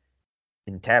dies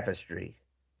in Tapestry.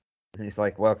 And he's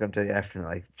like, welcome to the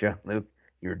afterlife. Jean-Luc,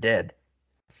 you're dead.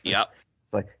 Yep.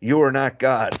 It's like, you are not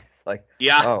God. It's like,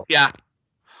 yeah, oh. Yeah.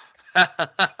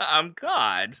 I'm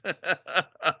God.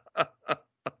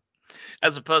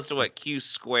 As opposed to what Q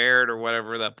Squared or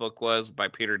whatever that book was by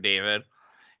Peter David,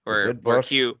 where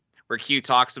Q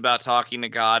talks about talking to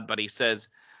God, but he says,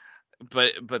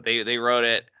 but they wrote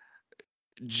it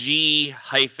G-D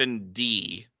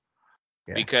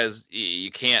because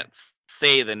you can't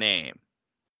say the name.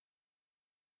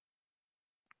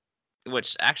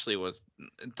 Which actually was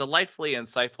delightfully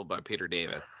insightful by Peter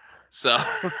David. So,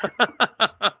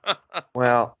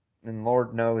 well, and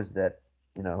Lord knows that,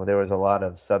 there was a lot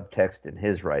of subtext in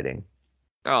his writing.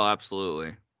 Oh,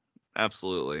 absolutely.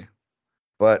 Absolutely.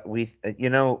 But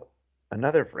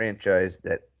another franchise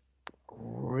that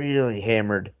really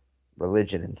hammered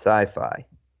religion in sci-fi,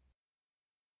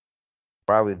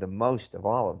 probably the most of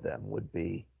all of them, would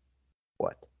be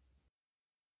what?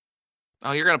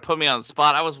 Oh, you're going to put me on the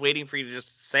spot. I was waiting for you to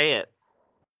just say it.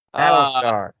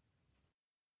 Battlestar.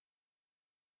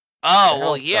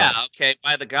 Well, yeah. Okay,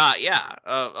 by the God. Yeah,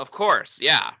 of course.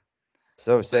 Yeah.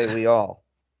 So say we all.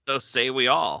 So say we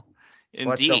all. Indeed.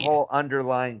 But the whole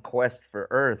underlying quest for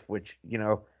Earth, which,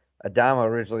 Adama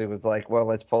originally was like, well,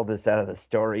 let's pull this out of the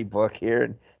storybook here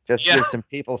and just Yeah, give some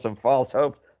people some false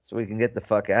hope so we can get the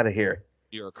fuck out of here.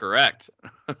 you're correct.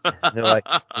 And they're like,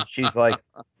 and she's like,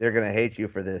 they're gonna hate you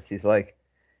for this. He's like,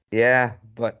 yeah,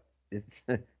 but it's,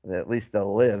 at least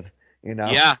they'll live, you know.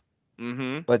 Yeah.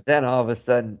 Mm-hmm. But then all of a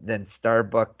sudden, then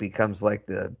Starbuck becomes like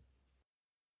the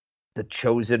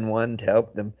chosen one to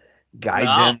help them guide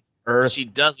No, them Earth. she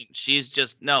doesn't. She's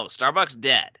just no. Starbuck's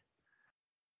dead,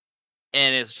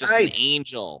 and it's just an Right.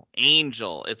 angel.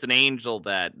 Angel. It's an angel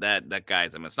that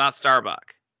guides him. It's not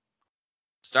Starbuck.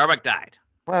 Starbuck died.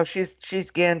 Well, she's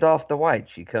Gandalf the White.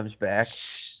 She comes back.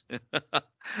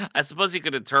 I suppose you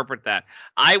could interpret that.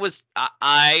 I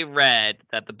read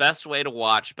that the best way to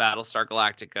watch Battlestar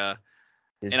Galactica,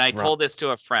 Is and I drunk. told this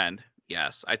to a friend.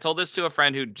 Yes, I told this to a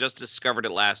friend who just discovered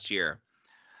it last year.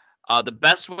 The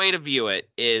best way to view it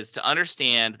is to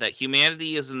understand that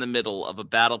humanity is in the middle of a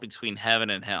battle between heaven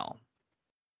and hell.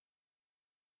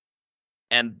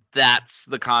 And that's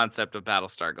the concept of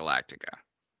Battlestar Galactica.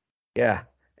 Yeah,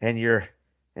 and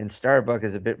Starbuck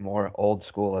is a bit more old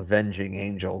school avenging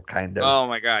angel kind of. Oh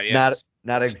my god, yes.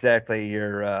 Not exactly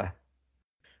your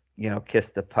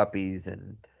kiss the puppies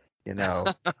and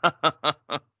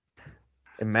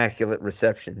immaculate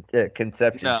conception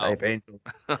No. type angels.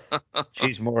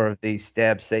 She's more of the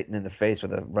stab Satan in the face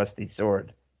with a rusty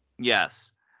sword.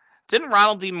 Yes. Didn't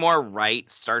Ronald D. Moore write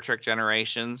Star Trek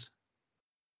Generations?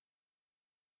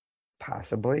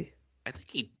 Possibly. I think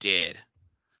he did.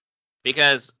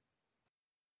 Because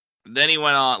then he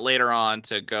went on later on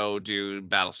to go do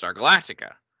Battlestar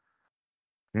Galactica.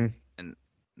 Hmm. And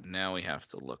now we have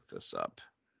to look this up.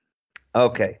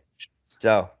 Okay.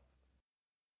 So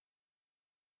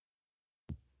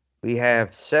we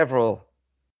have several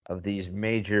of these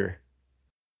major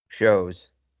shows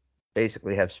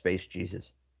basically have Space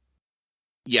Jesus.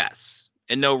 Yes.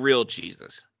 And no real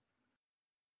Jesus.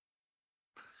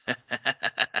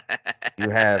 You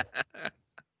have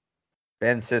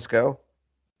Ben Sisko.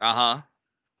 Uh-huh.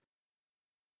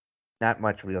 Not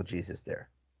much real Jesus there.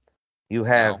 You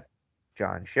have No.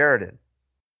 John Sheridan.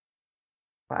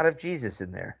 A lot of Jesus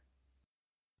in there.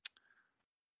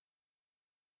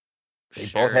 They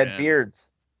both had beards.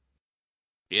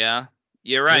 Yeah.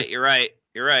 You're right. You're right.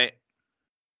 You're right.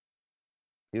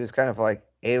 He was kind of like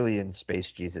alien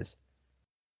Space Jesus.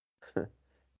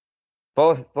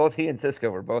 both he and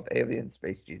Sisko were both alien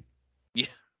Space Jesus. Yeah.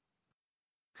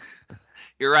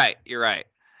 You're right. You're right.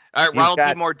 All right. Ronald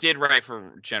D. Moore did write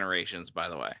for Generations, by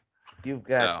the way. You've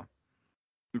got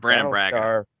Brandon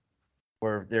Braga,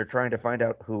 where they're trying to find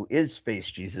out who is Space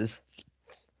Jesus.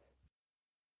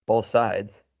 Both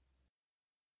sides.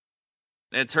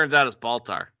 And it turns out it's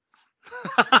Baltar.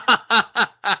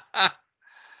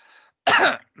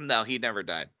 No, he never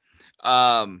died.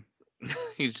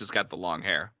 He's just got the long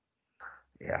hair.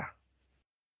 Yeah.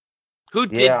 Who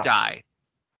did die?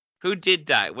 Who did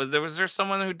die? Was there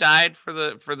someone who died for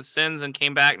the sins and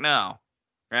came back? No,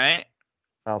 right?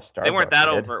 Well, Starbuck they weren't that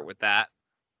did. overt with that.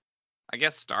 I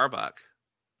guess Starbuck.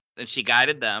 And she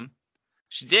guided them.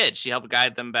 She did. She helped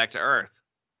guide them back to Earth.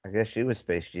 I guess she was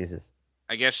Space Jesus.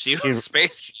 I guess she was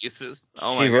Space Jesus.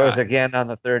 Oh my God. She rose again on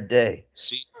the third day.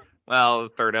 Well, the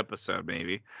third episode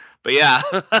maybe. But yeah,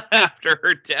 after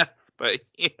her death. But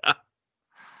yeah.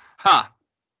 Huh.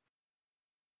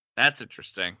 That's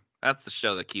interesting. That's the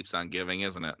show that keeps on giving,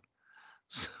 isn't it?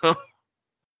 So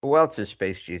who else is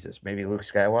Space Jesus? Maybe Luke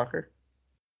Skywalker?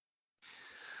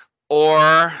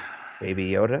 Or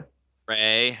Baby Yoda?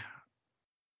 Rey.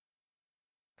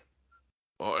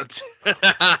 Or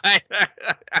I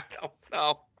don't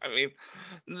know. I mean,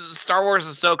 Star Wars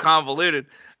is so convoluted.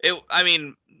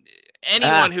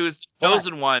 Anyone who's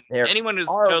chosen one, anyone who's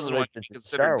chosen one can be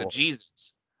considered the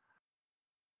Jesus.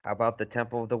 How about the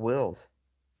Temple of the Wills?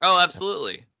 Oh,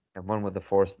 absolutely. And one with the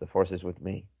Force. The Force is with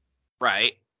me.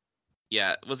 Right.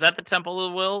 Yeah. Was that the Temple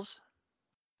of the Wills?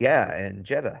 Yeah, and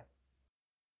Jeddah.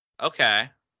 Okay.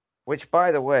 Which,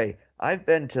 by the way, I've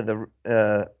been to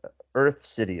the Earth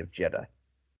city of Jeddah.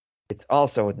 It's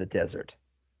also in the desert.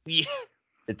 Yeah.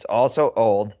 It's also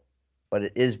old, but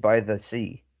it is by the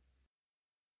sea.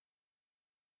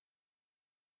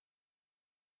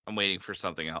 I'm waiting for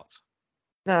something else.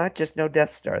 No, just no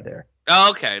Death Star there.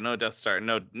 Oh, okay, no Death Star.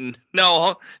 No,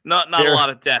 not a lot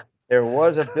of death. There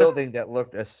was a building that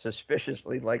looked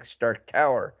suspiciously like Stark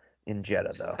Tower in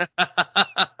Jeddah, though.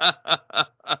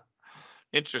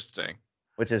 Interesting.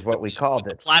 Which is what we called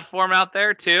it. Platform out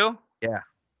there too? Yeah.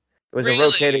 It was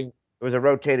it was a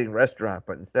rotating restaurant,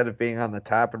 but instead of being on the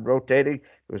top and rotating,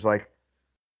 it was like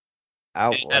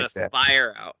out. It had a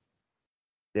spire out.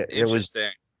 It was.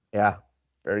 Yeah,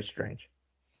 very strange.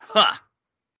 Huh.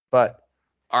 But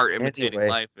Art imitating Anyway,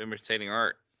 life, imitating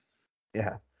art.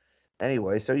 yeah.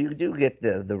 Anyway, so you do get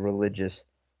the religious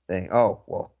thing. Oh,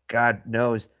 well, God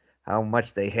knows how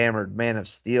much they hammered Man of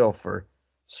Steel for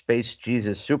Space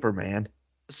Jesus Superman.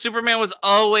 Superman was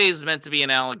always meant to be an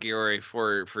allegory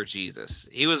for Jesus.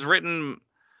 He was written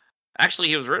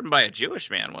by a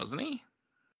Jewish man, wasn't he?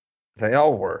 They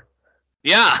all were.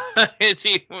 Yeah,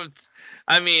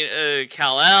 I mean,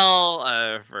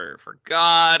 Kal-El for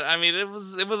God. I mean, it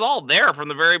was all there from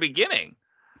the very beginning.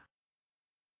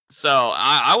 So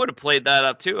I would have played that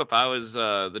up too if I was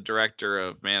the director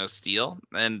of Man of Steel,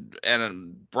 and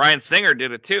Bryan Singer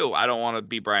did it too. I don't want to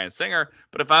be Bryan Singer,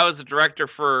 but if I was the director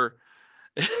for,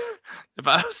 if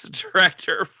I was the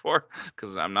director for,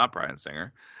 because I'm not Bryan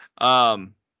Singer,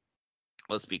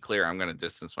 let's be clear, I'm going to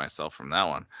distance myself from that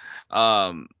one.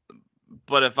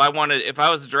 But if I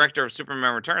was the director of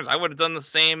Superman Returns, I would have done the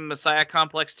same Messiah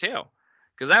complex too.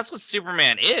 Because that's what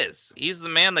Superman is. He's the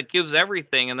man that gives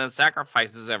everything and then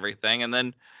sacrifices everything and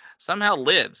then somehow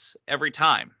lives every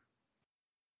time.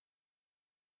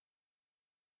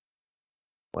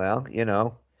 Well,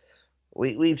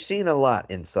 we've seen a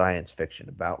lot in science fiction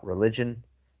about religion,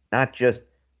 not just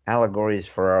allegories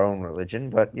for our own religion,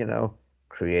 but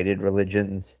created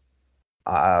religions.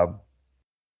 Uh,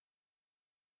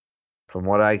 from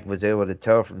what I was able to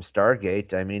tell from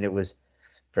Stargate, I mean, it was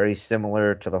very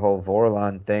similar to the whole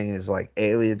Vorlon thing. Is like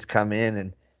aliens come in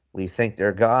and we think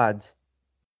they're gods.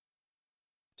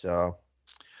 So,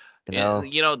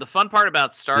 The fun part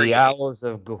about the Stargate. owls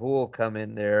of Ga'Hoole come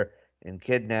in there and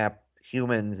kidnap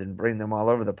humans and bring them all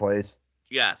over the place.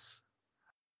 Yes,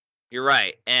 you're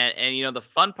right. And the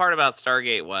fun part about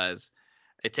Stargate was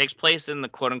it takes place in the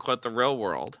quote unquote the real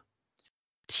world.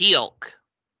 Teal'c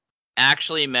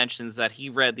actually mentions that he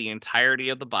read the entirety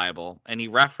of the Bible and he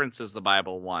references the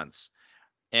Bible once.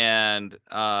 And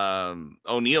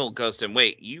O'Neill goes to him,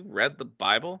 wait, you read the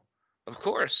Bible? Of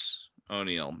course,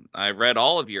 O'Neill. I read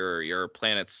all of your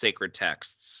planet's sacred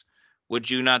texts. Would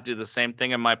you not do the same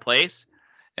thing in my place?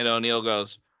 And O'Neill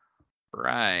goes,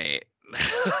 right.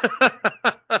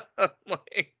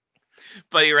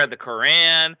 But he read the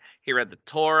Quran, he read the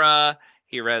Torah,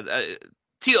 he read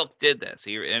Teal'c did this.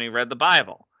 He read the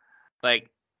Bible.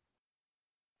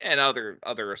 And other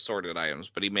assorted items,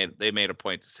 but they made a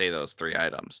point to say those 3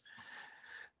 items,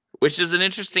 which is an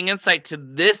interesting insight to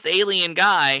this alien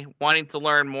guy wanting to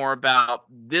learn more about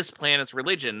this planet's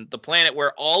religion, the planet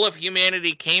where all of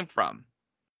humanity came from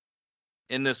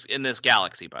in this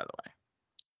galaxy, by the way,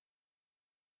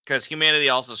 because humanity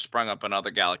also sprung up in other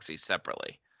galaxies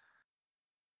separately.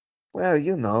 Well,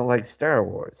 like Star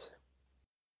Wars.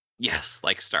 Yes,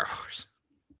 like Star Wars.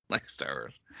 Like Star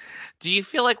Wars. Do you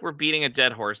feel like we're beating a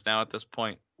dead horse now at this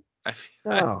point?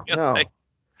 No.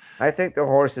 I think the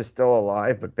horse is still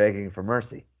alive, but begging for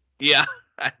mercy. Yeah,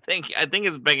 I think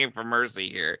it's begging for mercy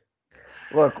here.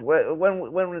 Look,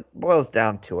 when it boils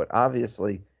down to it,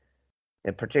 obviously,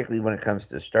 and particularly when it comes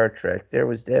to Star Trek, there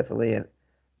was definitely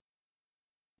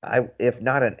if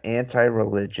not an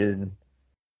anti-religion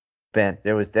bent,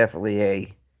 there was definitely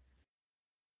a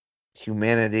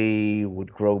humanity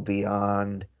would grow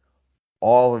beyond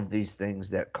all of these things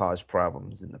that cause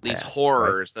problems in the these past.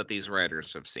 Horrors, right? That these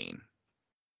writers have seen.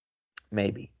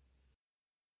 Maybe.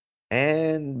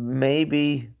 And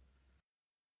maybe,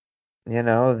 and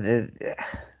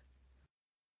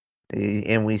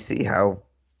we see how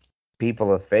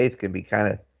people of faith can be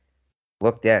kind of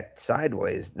looked at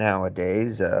sideways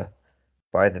nowadays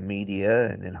by the media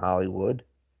and in Hollywood.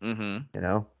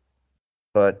 Mm-hmm.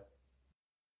 But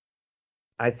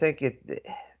I think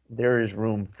there is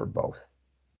room for both.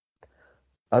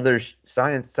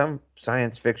 Some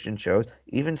science fiction shows,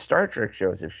 even Star Trek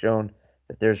shows, have shown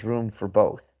that there's room for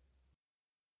both.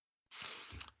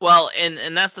 Well,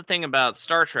 and that's the thing about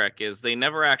Star Trek is they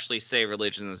never actually say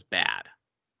religion is bad.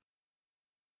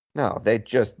 No, they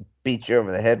just beat you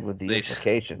over the head with the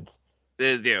implications.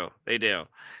 They do. They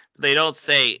don't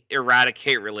say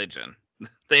eradicate religion.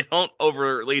 They don't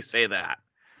overtly say that.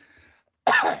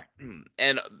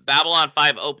 And Babylon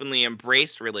 5 openly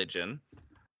embraced religion.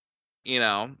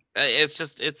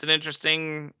 It's an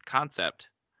interesting concept.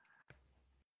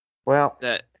 Well,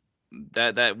 that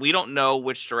we don't know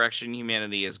which direction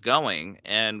humanity is going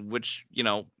and which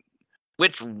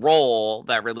role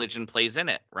that religion plays in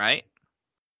it, right?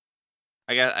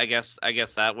 I guess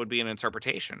that would be an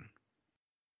interpretation.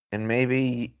 And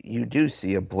maybe you do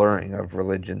see a blurring of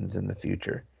religions in the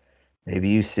future. Maybe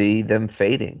you see them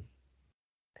fading.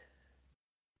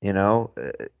 Who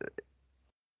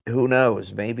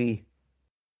knows? Maybe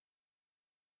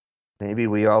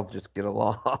we all just get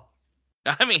along.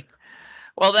 I mean,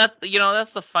 well,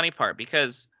 that's the funny part,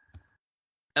 because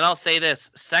And I'll say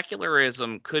this,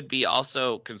 secularism could be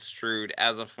also construed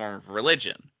as a form of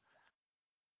religion,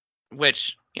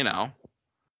 which,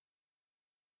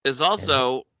 is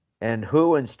also... And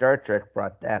who in Star Trek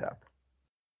brought that up?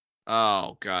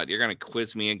 Oh, God, you're going to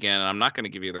quiz me again, and I'm not going to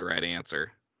give you the right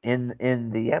answer. In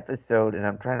the episode, and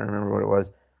I'm trying to remember what it was,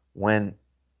 when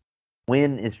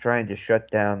Wynn is trying to shut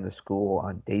down the school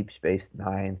on Deep Space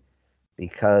Nine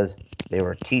because they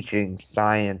were teaching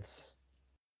science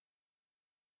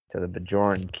to the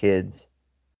Bajoran kids.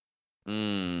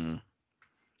 I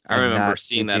remember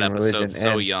seeing that episode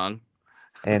so young.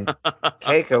 And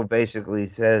Keiko basically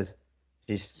says,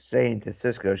 she's saying to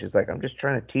Sisko, she's like, I'm just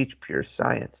trying to teach pure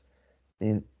science.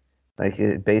 And like,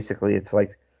 it's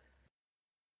like,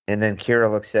 and then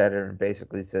Kira looks at her and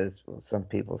basically says, well, some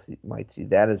people might see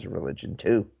that as a religion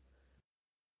too.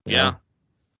 Yeah.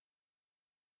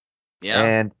 Yeah.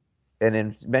 And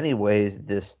in many ways,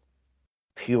 this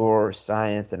pure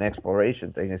science and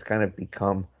exploration thing has kind of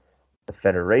become the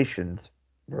Federation's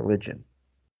religion.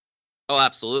 Oh,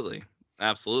 absolutely.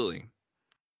 Absolutely.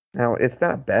 Now, it's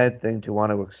not a bad thing to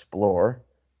want to explore,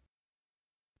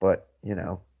 but,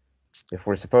 if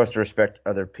we're supposed to respect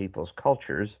other people's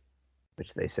cultures,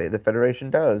 which they say the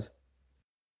Federation does,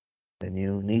 then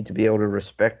you need to be able to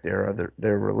respect their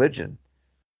religion,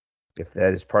 if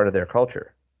that is part of their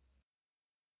culture.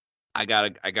 I got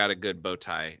a good bow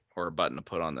tie or a button to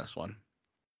put on this one.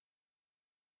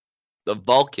 The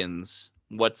Vulcans,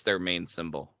 what's their main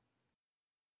symbol?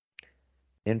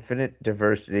 Infinite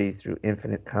diversity through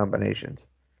infinite combinations.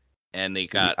 And they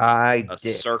got a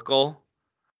circle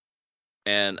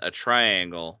and a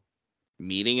triangle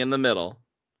meeting in the middle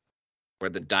where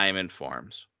the diamond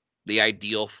forms, the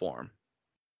ideal form.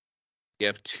 You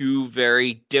have two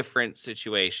very different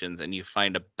situations and you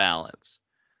find a balance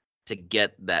to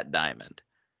get that diamond,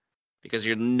 because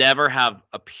you never have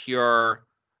a pure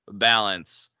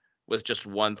balance with just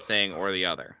one thing or the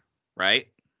other, right?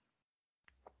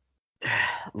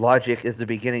 Logic is the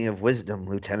beginning of wisdom,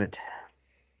 Lieutenant.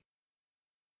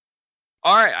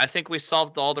 All right, I think we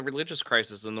solved all the religious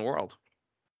crises in the world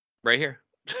right here.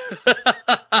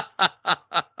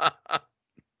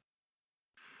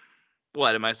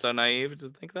 What, am I so naive to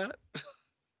think that?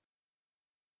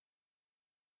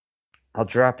 I'll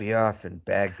drop you off in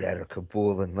Baghdad or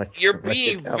Kabul and let you. You're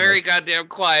being very goddamn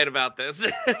quiet about this.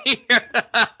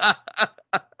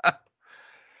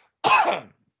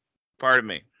 Pardon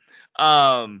me.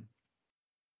 All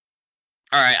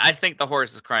right, I think the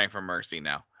horse is crying for mercy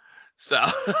now. So,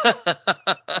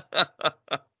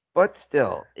 but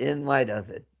still, in light of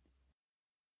it,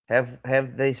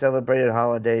 have they celebrated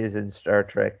holidays in Star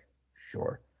Trek?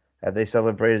 Sure. Have they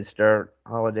celebrated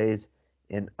holidays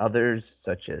in others,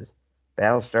 such as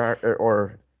Battlestar,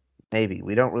 or maybe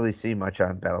we don't really see much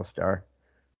on Battlestar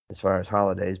as far as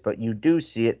holidays, but you do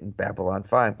see it in Babylon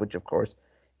 5, which of course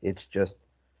it's just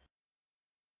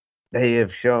they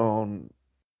have shown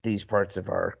these parts of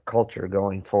our culture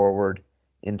going forward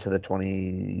into the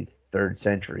 23rd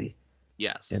century.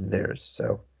 Yes. In theirs.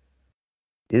 So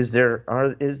is there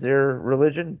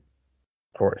religion?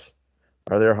 Of course.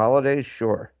 Are there holidays?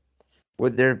 Sure.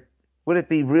 Would it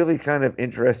be really kind of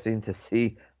interesting to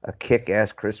see a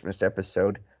kick-ass Christmas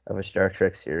episode of a Star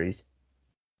Trek series?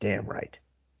 Damn right.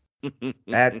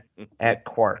 at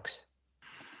Quark's.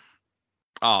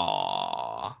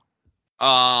 Aww,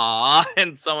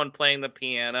 and someone playing the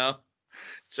piano.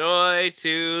 Joy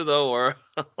to the world.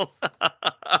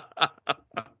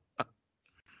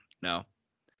 No.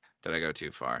 Did I go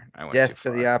too far? I went too far. Death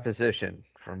to the opposition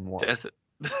from what?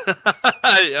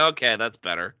 Okay, that's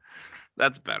better.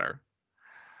 That's better.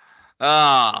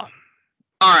 All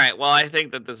right. Well, I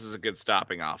think that this is a good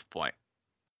stopping off point.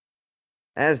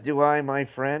 As do I, my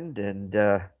friend. And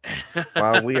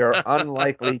while we are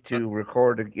unlikely to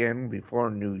record again before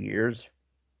New Year's,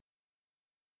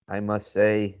 I must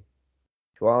say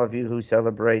to all of you who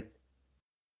celebrate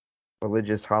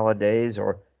religious holidays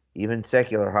or even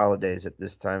secular holidays at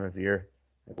this time of year,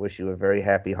 I wish you a very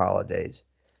happy holidays.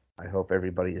 I hope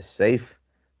everybody is safe.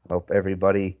 I hope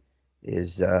everybody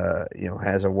is,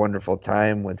 has a wonderful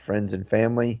time with friends and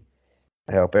family.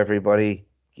 I hope everybody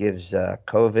gives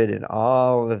COVID and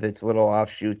all of its little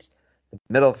offshoots the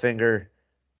middle finger.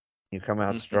 You come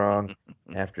out strong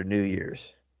after New Year's.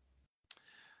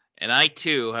 And I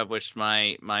too have wished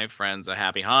my friends a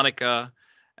happy Hanukkah,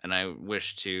 and I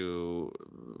wish to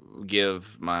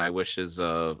give my wishes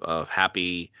of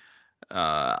happy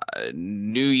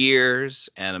New Year's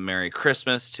and a Merry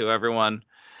Christmas to everyone.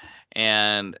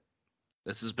 And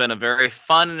this has been a very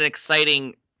fun and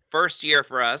exciting first year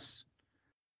for us.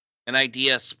 An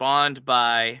idea spawned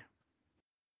by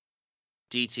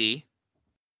DT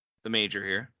the major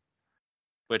here,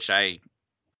 which I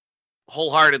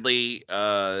wholeheartedly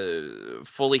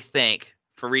fully thank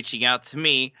for reaching out to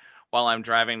me while I'm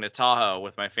driving to Tahoe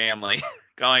with my family,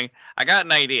 going, I got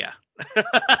an idea.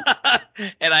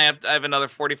 And I have another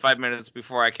 45 minutes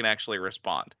before I can actually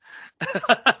respond.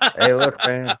 Hey, look,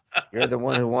 man, you're the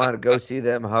one who wanted to go see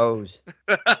them hoes.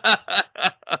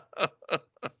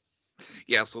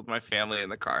 Yes, with my family in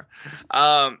the car.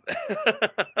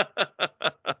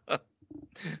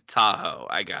 Tahoe,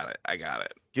 I got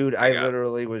it. Dude, I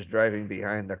literally was driving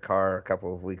behind the car a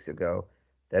couple of weeks ago.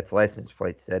 That's license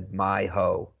plate said "my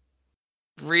hoe."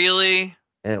 Really?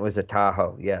 And it was a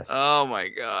Tahoe, yes. Oh my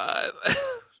god.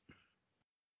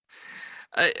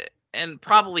 And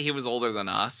probably he was older than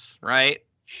us, right?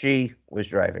 She was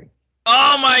driving.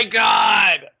 Oh my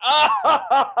god!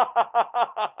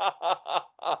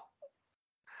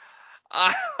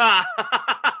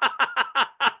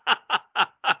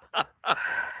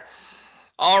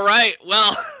 All right,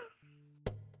 well,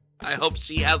 I hope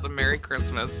she has a Merry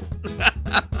Christmas.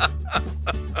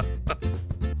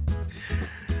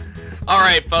 All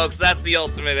right, folks, that's the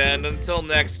ultimate end. Until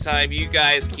next time, you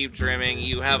guys keep dreaming.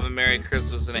 You have a Merry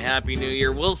Christmas and a Happy New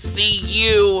Year. We'll see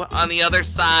you on the other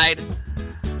side.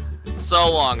 So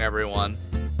long, everyone.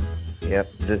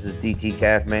 Yep, this is DT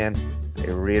Calfman. I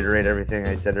reiterate everything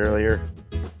I said earlier.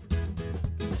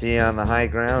 See you on the high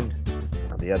ground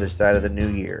on the other side of the new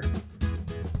year.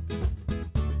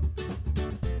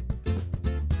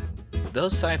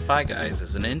 Those Sci-Fi Guys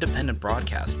is an independent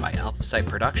broadcast by AlphaSite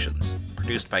Productions,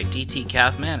 produced by DT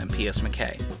Calfman and P.S.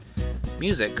 McKay.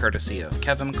 Music courtesy of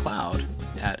Kevin MacLeod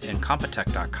at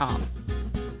Incompetech.com.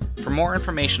 For more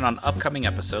information on upcoming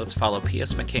episodes, follow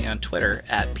P.S. McKay on Twitter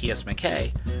at P.S.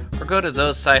 McKay, or go to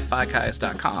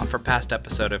thosescifiguys.com for past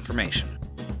episode information.